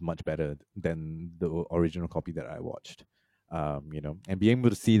quality is much better than the original copy that I watched. And being able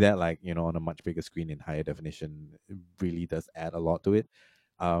to see that, like, on a much bigger screen in higher definition, it really does add a lot to it.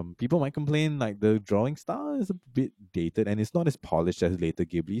 People might complain like the drawing style is a bit dated and it's not as polished as later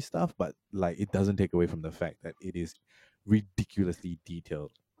Ghibli stuff, but like it doesn't take away from the fact that it is ridiculously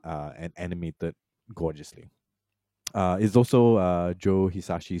detailed and animated gorgeously. It's also Joe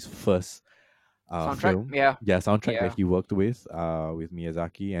Hisashi's first Soundtrack. film, Yeah, yeah, soundtrack that yeah, he worked with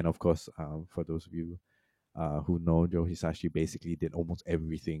Miyazaki, and of course, for those of you who know, Joe Hisashi basically did almost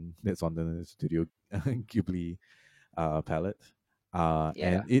everything that's on the Studio Ghibli palette. yeah.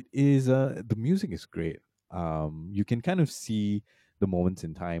 And it is the music is great. You can kind of see the moments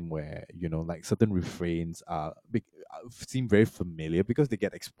in time where like certain refrains seem very familiar because they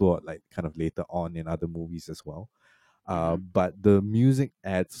get explored like kind of later on in other movies as well. Mm-hmm. But the music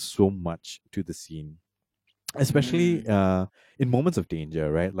adds so much to the scene, especially Mm. in moments of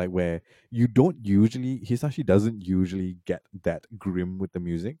danger, right? Like where you don't usually, Hisashi doesn't usually get that grim with the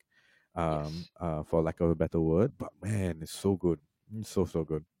music, Yes. for lack of a better word. But man, it's so good. It's so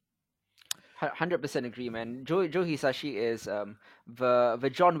good. 100% agree, man. Joe Hisashi is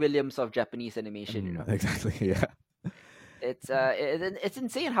the John Williams of Japanese animation. Exactly. Yeah. It's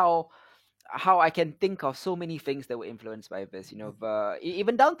insane how I can think of so many things that were influenced by this,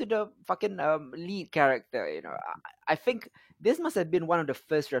 even down to the fucking lead character. I think this must have been one of the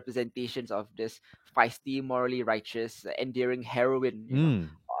first representations of this feisty, morally righteous, endearing heroine, Mm.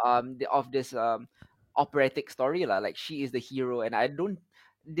 of this operatic story lah. Like she is the hero, and I don't.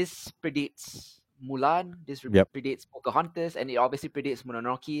 This predates Mulan. This Yep. predates Pocahontas, and it obviously predates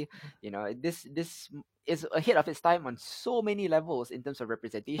Mononoke. This is ahead of its time on so many levels in terms of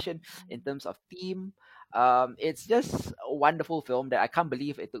representation, in terms of theme. It's just a wonderful film that I can't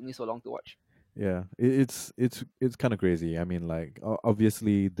believe it took me so long to watch. Yeah, it's kind of crazy. I mean, like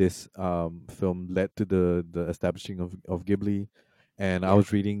obviously this film led to the establishing of Ghibli, and I Yeah.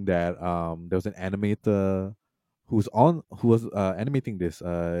 was reading that there was an animator who was animating this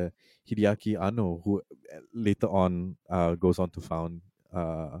Hideaki Anno, who later on goes on to found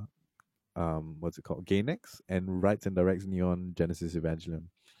uh what's it called, Gainax, and writes and directs Neon Genesis Evangelion.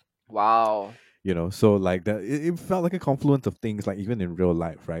 Wow. So like that, it felt like a confluence of things, like even in real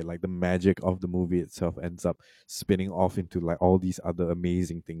life, right? Like the magic of the movie itself ends up spinning off into like all these other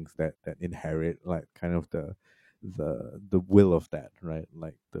amazing things that inherit like kind of the will of that, right?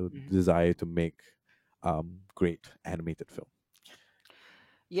 Like the Mhm. desire to make great animated film.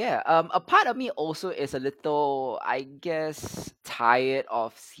 Yeah, a part of me also is a little, I guess, tired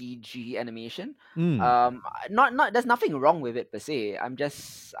of CG animation. Mm, Not there's nothing wrong with it per se.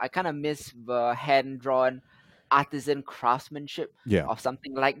 I kind of miss the hand drawn artisan craftsmanship yeah. of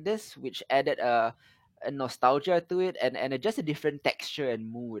something like this, which added a nostalgia to it, and just a different texture and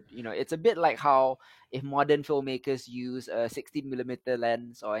mood. It's a bit like how if modern filmmakers use a 16 millimeter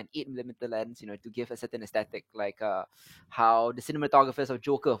lens or an 8 millimeter lens, to give a certain aesthetic, like how the cinematographers of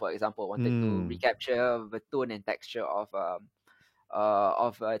Joker, for example, wanted to Mm, recapture the tone and texture of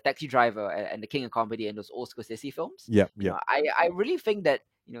Taxi Driver and The King of Comedy and those old Scorsese films. yep, yep. I really think that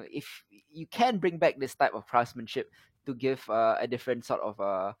if you can bring back this type of craftsmanship to give a different sort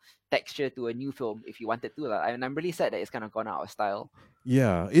of texture to a new film if you wanted to, lah. And I'm really sad that it's kind of gone out of style.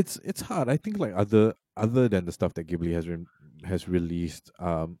 Yeah, it's hard. I think like other than the stuff that Ghibli has released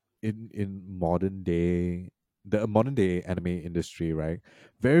in modern day anime industry, right?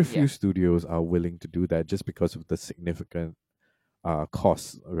 Very Yeah, few studios are willing to do that just because of the significant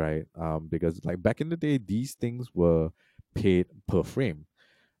costs, right? Because like back in the day, these things were paid per frame.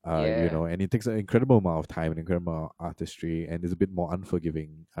 yeah, And it takes an incredible amount of time and incredible amount of artistry, and is a bit more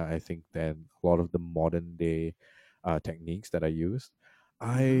unforgiving, I think, than a lot of the modern day techniques that are used.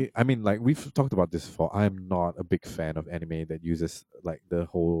 mm-hmm. I mean, like we've talked about this before. I'm not a big fan of anime that uses like the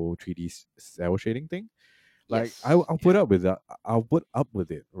whole 3D cell shading thing. Like Yes, I'll put yeah, up with that. I'll put up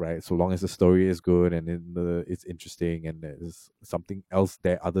with it, right? So long as the story is good and it's interesting and there's something else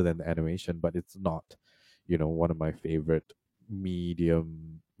there other than the animation. But it's not, one of my favorite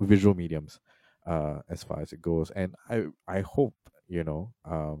visual mediums, as far as it goes. And I hope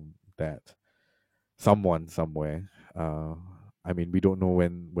that someone somewhere. I mean, we don't know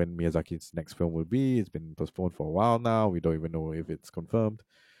when Miyazaki's next film will be. It's been postponed for a while now. We don't even know if it's confirmed,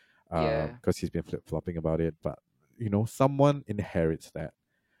 yeah, because he's been flip flopping about it. But someone inherits that.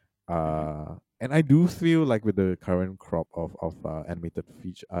 mm-hmm. And I do feel like with the current crop of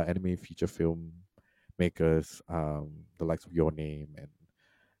anime feature film makers, the likes of Your Name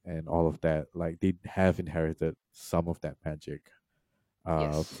and all of that, like they have inherited some of that magic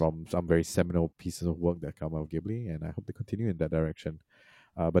Yes. from some very seminal pieces of work that come out of Ghibli, and I hope they continue in that direction.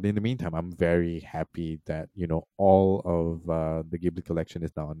 But in the meantime, I'm very happy that all of the Ghibli collection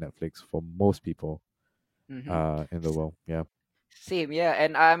is now on Netflix for most people Mm-hmm. in the world. Yeah, Same, yeah,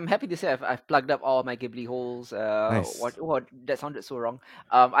 and I'm happy to say I've plugged up all my Ghibli holes. nice, What that sounded so wrong.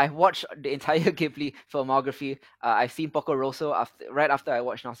 I've watched the entire Ghibli filmography. I've seen Porco Rosso right after I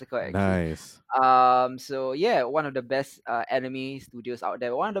watched Nausicaa, actually. nice. So yeah, one of the best anime studios out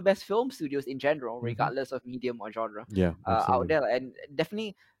there, one of the best film studios in general, Hmm. regardless of medium or genre, Yeah, out absolutely. there, and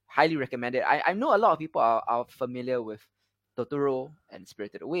definitely highly recommend it. I know a lot of people are familiar with Totoro and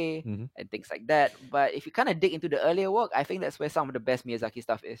Spirited Away Hmm. and things like that, but if you kind of dig into the earlier work, I think that's where some of the best Miyazaki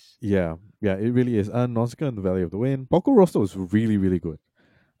stuff is. Yeah, yeah, it really is. Nausicaa and the Valley of the Wind. Porco Rosso is really, really good.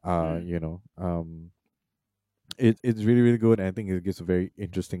 Uh, Mm, you know, um, it's really really good, and I think it gives a very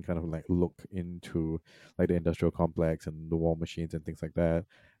interesting kind of like look into like the industrial complex and the war machines and things like that.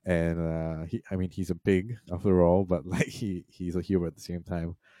 And I mean, he's a pig after all, but like he's a hero at the same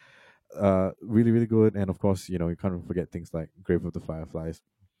time. Really really good, and of course you can't forget things like Grave of the Fireflies,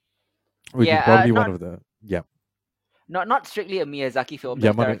 which is yeah, probably one not of the yeah not strictly a Miyazaki film yeah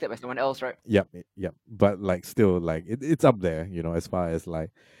that's one of, directed by someone else, right? yep yep, but like still like it's up there, as far as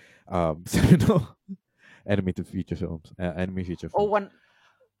like seminal animated feature films, anime feature Oh, films. one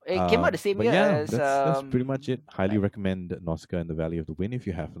it came out the same But year yeah, as that's pretty much it. Highly recommend Nausicaa and the Valley of the Wind if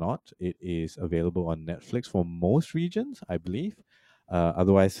you have not. It is available on Netflix for most regions, I believe.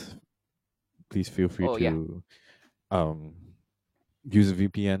 Otherwise, please feel free oh yeah. to um, use a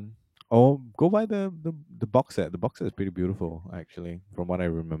VPN or go buy the box set. The box set is pretty beautiful, actually, from what I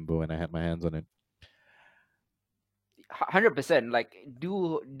remember when I had my hands on it. 100%. Like,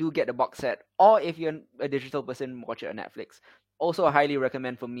 do get the box set, or if you're a digital person, watch it on Netflix. Also, I highly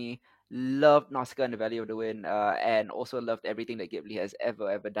recommend for me. Loved Nausicaa and the Valley of the Wind, and also loved everything that Ghibli has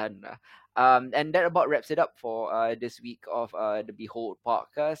ever done. And that about wraps it up for this week of the Behold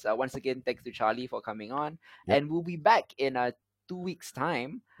podcast. Once again, thanks to Charlie for coming on, Yep. and we'll be back in 2 weeks'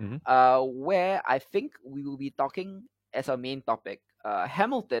 time, Mhm. where I think we will be talking as our main topic,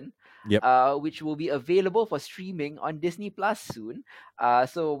 Hamilton, Yep. which will be available for streaming on Disney Plus soon.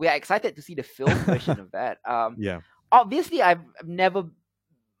 So we are excited to see the film version of that. Yeah. Obviously,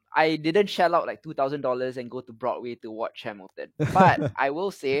 I didn't shell out like $2,000 and go to Broadway to watch Hamilton, but I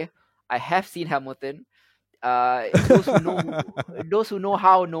will say I have seen Hamilton. Those who know, those who know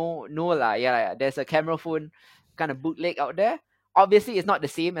how know lah. Yeah, there's a camera phone kind of bootleg out there. Obviously, it's not the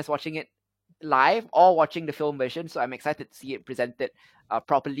same as watching it live or watching the film version. So I'm excited to see it presented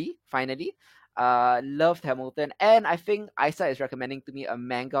properly. Finally, loved Hamilton, and I think Isa is recommending to me a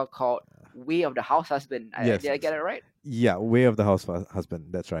manga called Way of the House Husband. Yes. Did I get it right? Yeah, Way of the House Husband.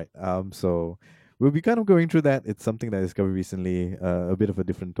 That's right. So we'll be kind of going through that. It's something that I discovered recently. A bit of a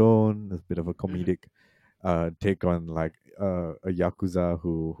different tone, a bit of a comedic take on like a yakuza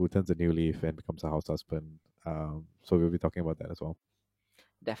who turns a new leaf and becomes a house husband. So we'll be talking about that as well.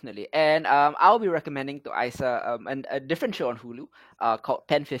 Definitely. And I'll be recommending to Isa a different show on Hulu called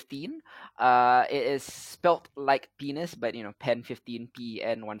Pen 15. It is spelt like penis, but Pen 15,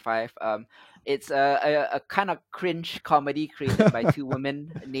 PN15. It's a kind of cringe comedy created by two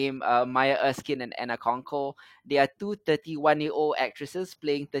women named Maya Erskine and Anna Konkle. They are two 31-year-old actresses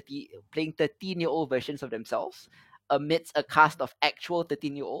playing 13-year-old versions of themselves amidst a cast of actual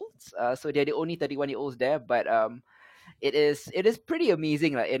 13-year-olds. So they're the only 31-year-olds there, but it is pretty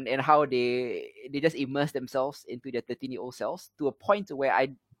amazing, like, in how they just immerse themselves into their 13-year-old selves to a point where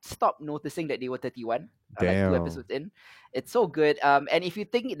I stopped noticing that they were 31, like two Damn. episodes in. It's so good. And if you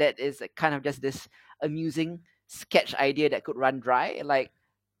think that is kind of just this amusing sketch idea that could run dry, like,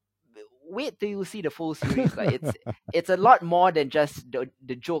 wait till you see the full series. Like, it's a lot more than just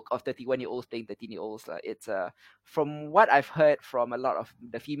the joke of 31-year-olds playing 13-year-olds. It's from what I've heard from a lot of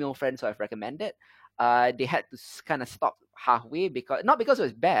the female friends who I've recommended, they had to kind of stop halfway, because not because it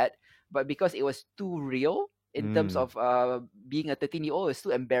was bad, but because it was too real in terms of being a 13-year-old. It's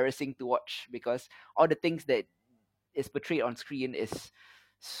too embarrassing to watch because all the things that is portrayed on screen is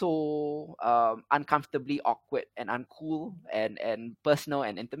so uncomfortably awkward and uncool and personal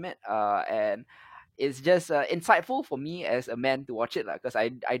and intimate, and it's just insightful for me as a man to watch it, because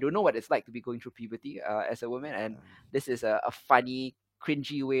I don't know what it's like to be going through puberty as a woman, and this is a funny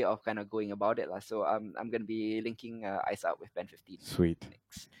cringy way of kind of going about it. So I'm going to be linking Ice Out with Pen 15. Sweet.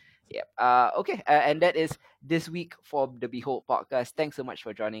 Next. Yep. Okay. And that is this week for the Behold podcast. Thanks so much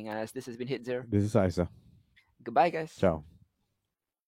for joining us. This has been Hitzer. This is Isa. Goodbye, guys. Ciao.